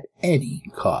at any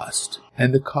cost. And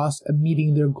the cost of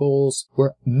meeting their goals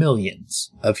were millions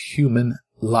of human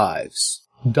lives.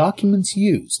 Documents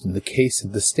used in the case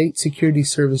of the State Security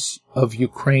Service of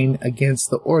Ukraine against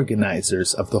the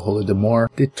organizers of the Holodomor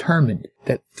determined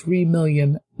that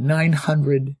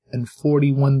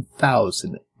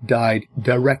 3,941,000 died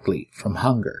directly from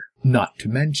hunger, not to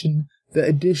mention the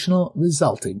additional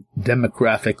resulting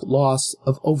demographic loss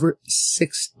of over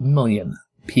 6 million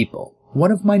people.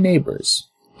 One of my neighbors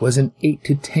was an 8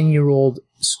 to 10-year-old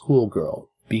schoolgirl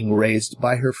being raised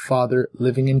by her father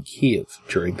living in Kiev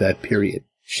during that period.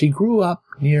 She grew up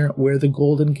near where the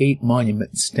Golden Gate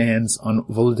Monument stands on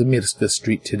Volodymyrska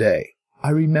Street today.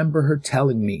 I remember her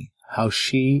telling me how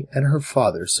she and her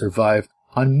father survived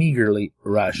on meagerly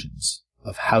rations,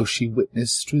 of how she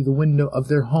witnessed through the window of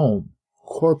their home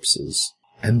corpses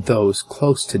and those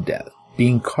close to death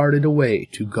being carted away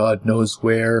to God knows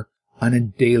where on a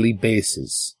daily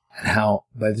basis, and how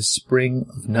by the spring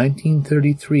of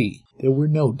 1933 there were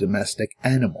no domestic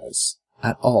animals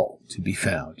at all to be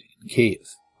found in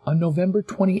Kiev. On November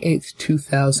 28,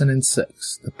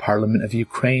 2006, the Parliament of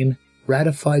Ukraine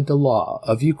ratified the law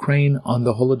of Ukraine on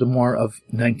the Holodomor of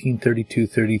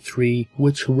 1932-33,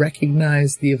 which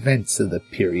recognized the events of the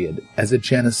period as a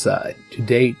genocide. To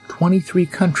date, 23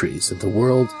 countries of the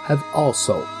world have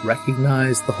also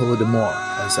recognized the Holodomor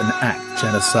as an act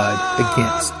genocide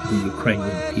against the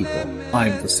Ukrainian people.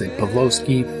 I'm Vasily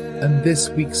Pavlovsky, and this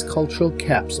week's Cultural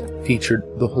Capsule featured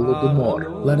the Holodomor.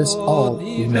 Let us all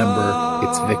remember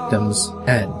its victims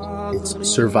and its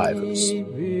survivors.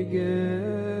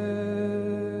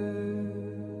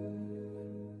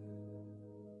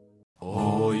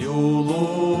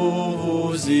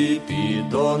 Під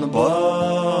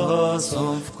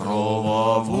Донбасом в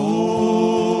кроваву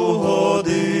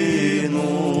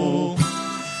годину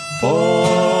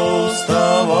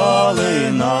повставали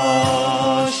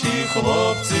наші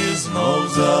хлопці знов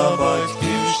за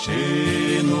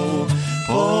батьківщину,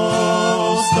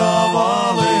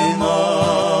 повставали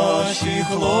наші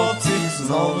хлопці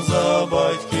знов за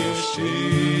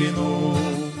батьківщину.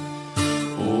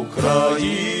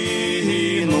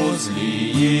 Україну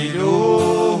злії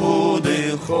люди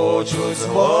хочуть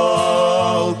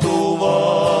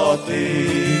зґвалтувати,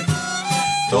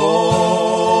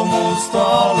 тому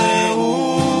стали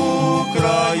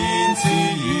українці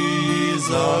її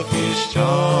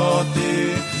захищати,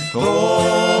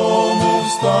 тому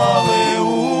стали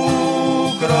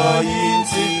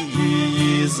українці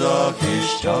її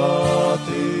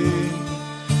захищати.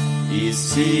 Із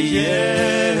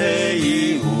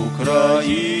всієї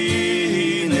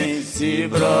України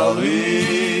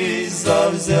зібрались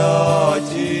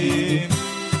завзяті,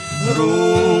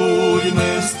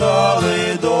 грудьми встали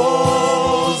до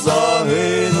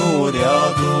загину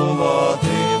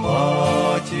рятувати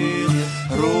матір,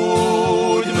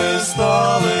 грудьми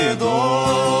встали до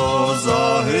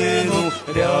загину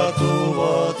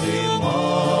рятувати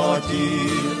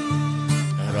матір.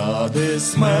 Ради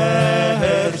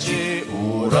смерті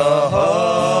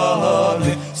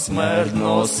урагани, смерть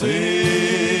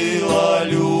носила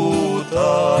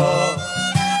люта,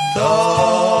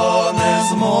 та не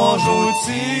зможуть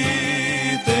ці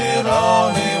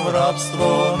тирани в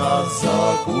рабство нас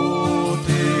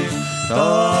закути,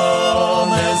 та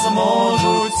не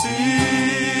зможуть ці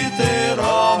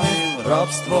тирани в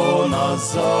рабство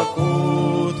нас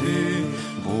закути.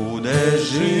 Буде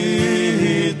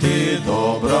жити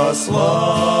добра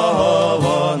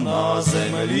слава на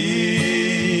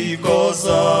землі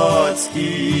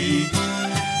козацькій,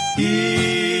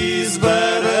 і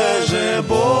збереже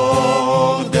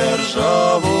Бог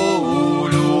державу у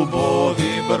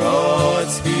любові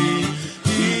братській,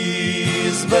 і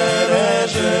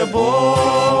збереже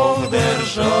Бог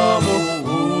державу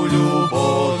у любові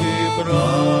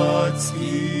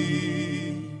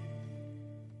братський.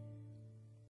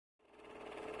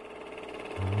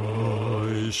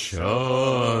 Ой,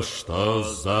 що ж то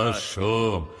за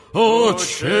шум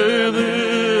учинився,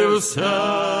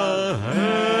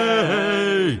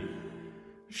 гей,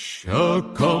 що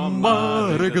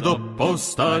комарик до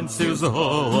повстанців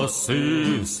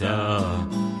зголосився,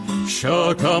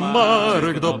 що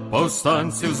комарик до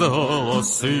повстанців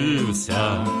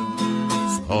зголосився.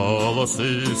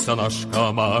 Зголосився наш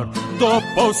комар до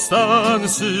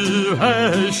повстанців,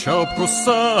 гей, щоб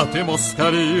кусати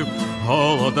москалів,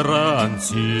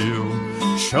 голодранців,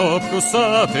 щоб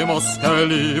кусати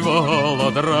москалів,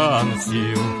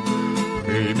 голодранців.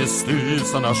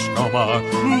 Примістився наш комар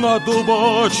на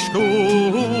дубочку,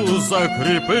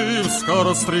 закріпив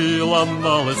скоростріла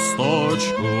на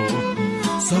листочку,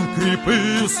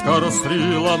 закріпив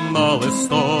скоростріла на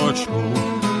листочку.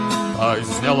 Та й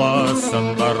знялася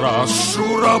нараз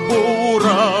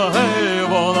шура-бура, гей,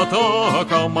 вона того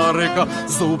комарика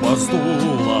з дуба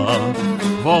здула,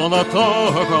 вона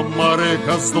того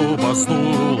комарика з дуба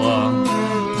здула.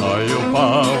 Та й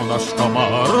упав наш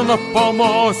комар на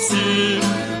помості,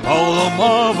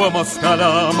 поламав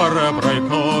москалям ребра й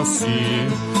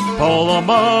косі,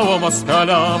 поламав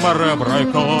москалям ребра й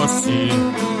косі.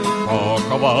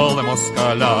 Поховали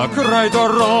москаля край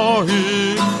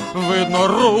дороги, видно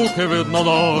руки, видно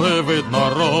ноги, видно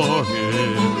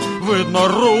роги, видно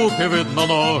руки, видно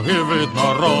ноги,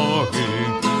 видно роги.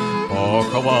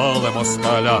 Поховали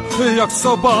москаля, як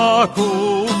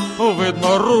собаку,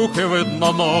 видно руки,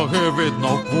 видно ноги,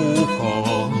 видно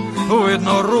вухо,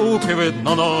 видно руки,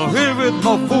 видно ноги,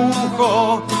 видно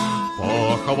вухо.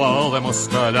 Поховали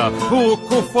москаля у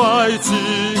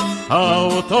куфайці, а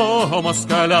у того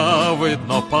москаля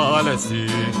видно пальці,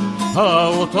 а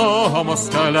у того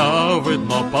москаля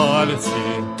видно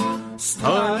пальці.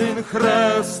 Сталін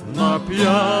хрест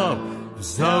нап'яв,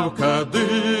 взяв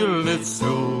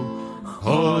кадильницю,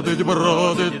 ходить,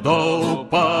 бродить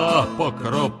довпа по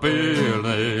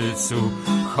кропильницю,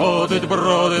 ходить,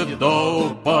 бродить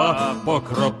довпа по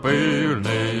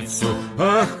кропильницю.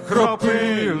 Ах,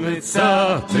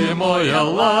 кропильниця, ти моя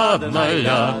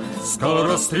ладная,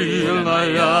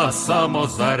 скорострільная,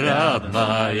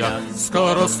 самозарядная,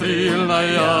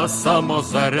 скорострільная,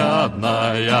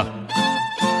 самозарядная.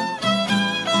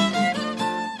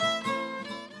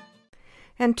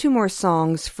 And two more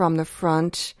songs from the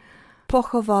front.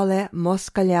 Pochovale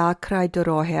Moskalia Kraj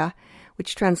Dorohia,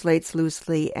 which translates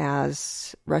loosely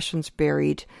as Russians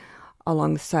buried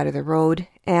along the side of the road,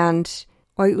 and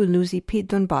Oi Uluzi Pid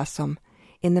Donbassom,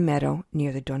 in the meadow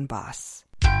near the Donbass.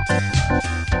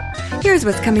 Here's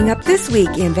what's coming up this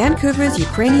week in Vancouver's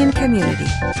Ukrainian community.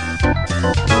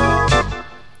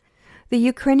 The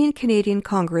Ukrainian-Canadian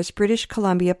Congress British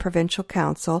Columbia Provincial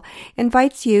Council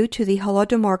invites you to the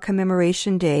Holodomor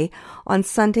Commemoration Day on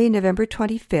Sunday, November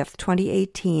 25th,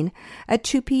 2018, at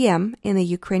 2 p.m. in the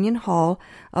Ukrainian Hall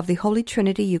of the Holy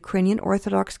Trinity Ukrainian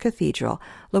Orthodox Cathedral,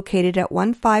 located at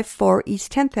 154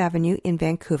 East 10th Avenue in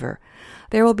Vancouver.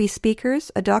 There will be speakers,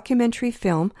 a documentary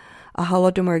film, a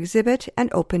Holodomor exhibit,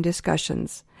 and open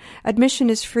discussions. Admission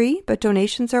is free, but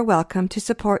donations are welcome to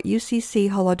support UCC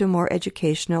Holodomor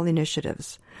educational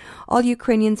initiatives. All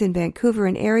Ukrainians in Vancouver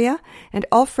and area and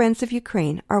all friends of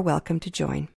Ukraine are welcome to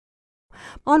join.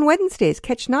 On Wednesdays,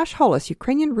 catch Nash Holos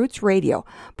Ukrainian Roots Radio,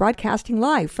 broadcasting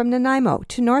live from Nanaimo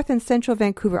to North and Central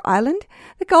Vancouver Island,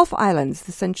 the Gulf Islands,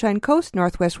 the Sunshine Coast,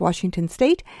 Northwest Washington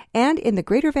State, and in the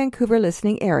Greater Vancouver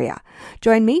listening area.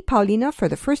 Join me, Paulina, for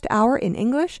the first hour in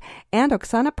English and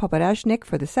Oksana Poparashnik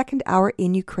for the second hour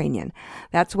in Ukrainian.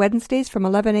 That's Wednesdays from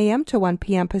 11 a.m. to 1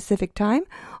 p.m. Pacific Time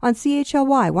on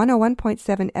CHLY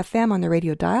 101.7 FM on the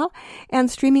radio dial and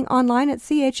streaming online at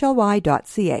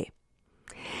chly.ca.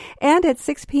 And at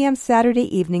 6 p.m. Saturday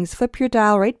evenings, flip your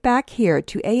dial right back here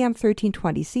to AM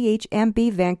 1320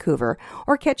 CHMB Vancouver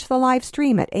or catch the live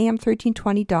stream at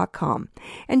am1320.com.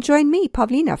 And join me,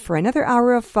 Pavlina, for another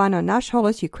hour of fun on Nash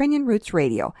Holos Ukrainian Roots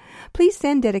Radio. Please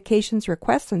send dedications,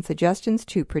 requests, and suggestions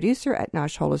to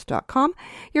producer@nashholos.com.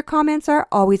 Your comments are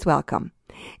always welcome.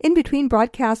 In between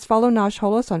broadcasts, follow Nash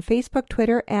Holos on Facebook,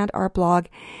 Twitter, and our blog.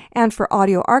 And for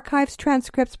audio archives,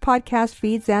 transcripts, podcast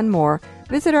feeds, and more,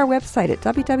 visit our website at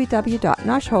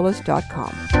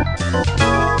www.nashholos.com. Oh,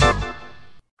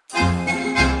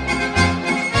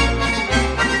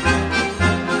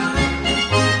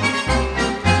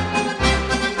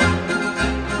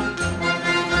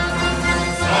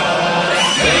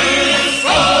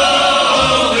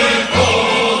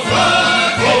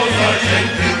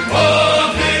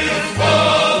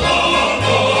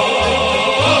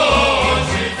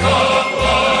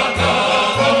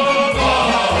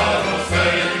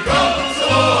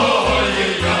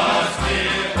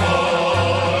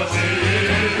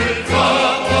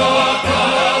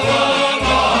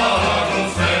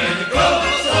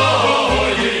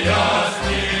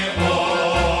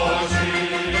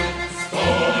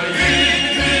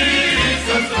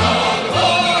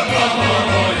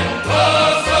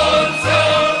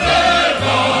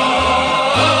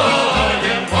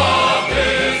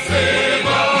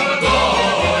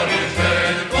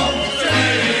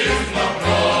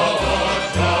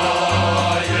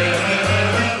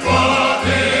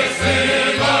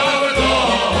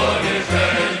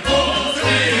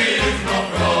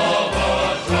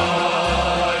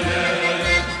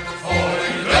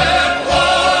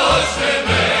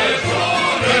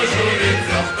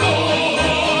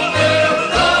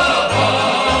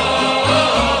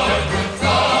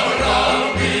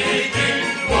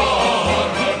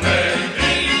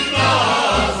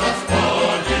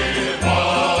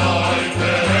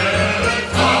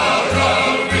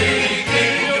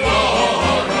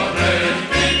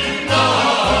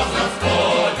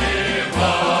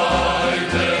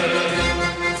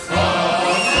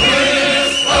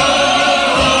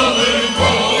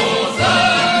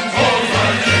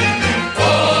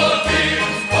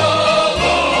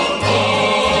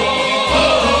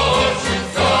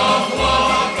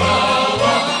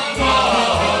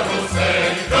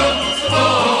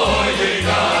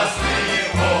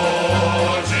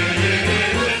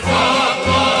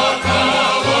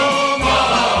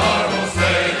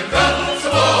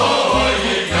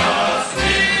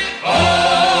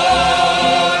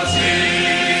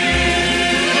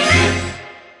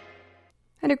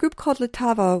 called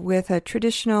Litava with a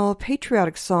traditional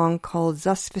patriotic song called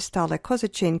Zasvistale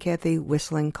Kozachenke, the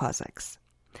Whistling Cossacks.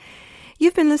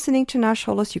 You've been listening to Nash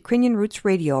Holos Ukrainian Roots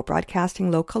Radio, broadcasting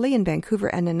locally in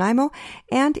Vancouver and Nanaimo,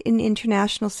 and in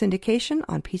international syndication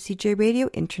on PCJ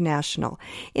Radio International.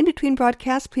 In between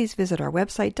broadcasts, please visit our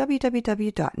website,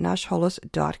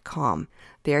 www.nashholos.com.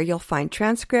 There you'll find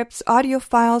transcripts, audio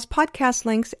files, podcast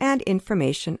links, and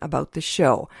information about the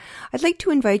show. I'd like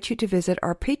to invite you to visit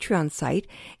our Patreon site,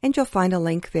 and you'll find a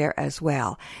link there as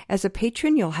well. As a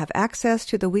patron, you'll have access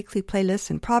to the weekly playlists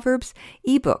and proverbs,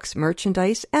 ebooks,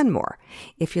 merchandise, and more.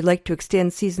 If you'd like to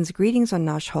extend season's greetings on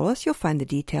Nash Holos, you'll find the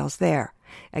details there.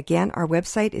 Again, our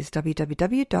website is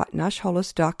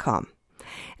www.nashholos.com.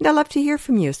 And I'd love to hear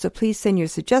from you, so please send your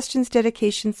suggestions,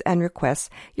 dedications, and requests.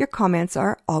 Your comments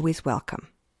are always welcome.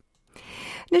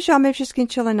 Вже вже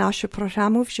скінчили нашу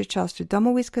програму, вже час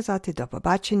додому сказати до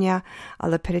побачення,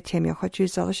 але перед тим я хочу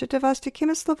залишити вас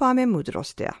такими словами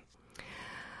мудрості.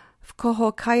 В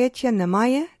кого каяття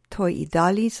немає, той і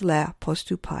далі зле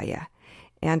поступає.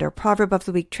 And our proverb of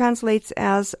the week translates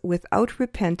as, without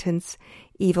repentance,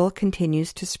 evil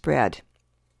continues to spread.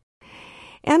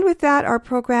 And with that, our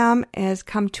program has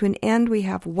come to an end. We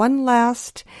have one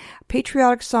last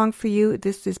patriotic song for you.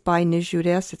 This is by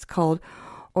Nijudes. It's called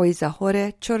Oi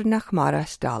Zahore Chorna Khmara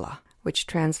Stala, which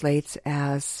translates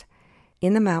as,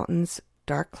 in the mountains,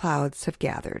 dark clouds have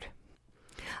gathered.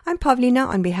 I'm Pavlina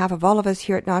on behalf of all of us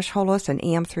here at Nash Holos and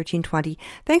AM 1320.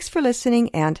 Thanks for listening,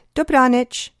 and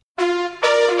Dobranich!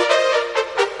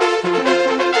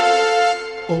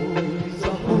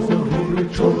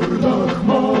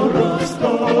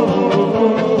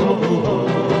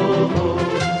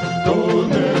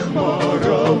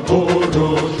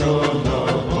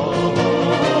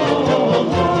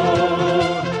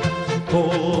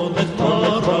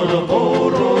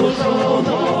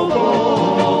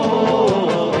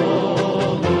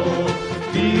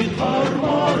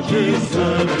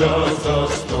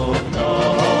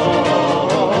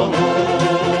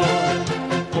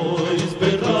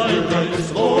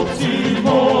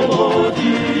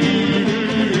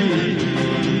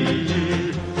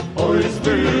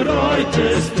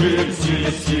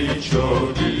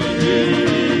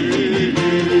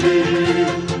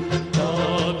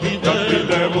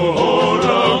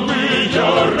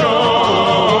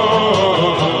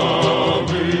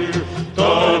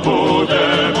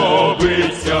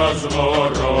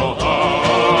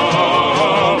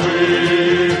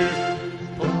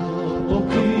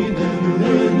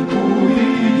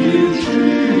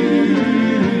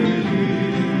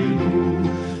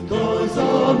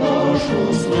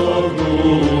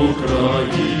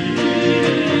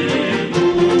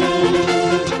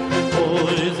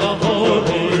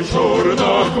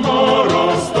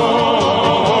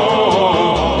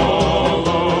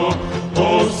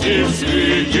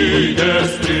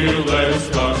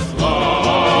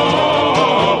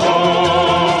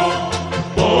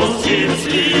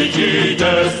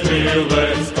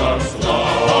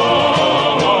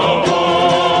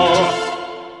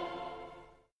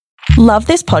 Love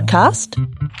this podcast?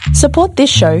 Support this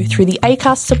show through the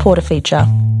Acast supporter feature.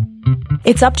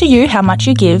 It's up to you how much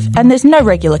you give, and there's no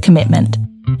regular commitment.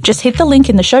 Just hit the link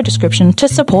in the show description to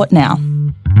support now.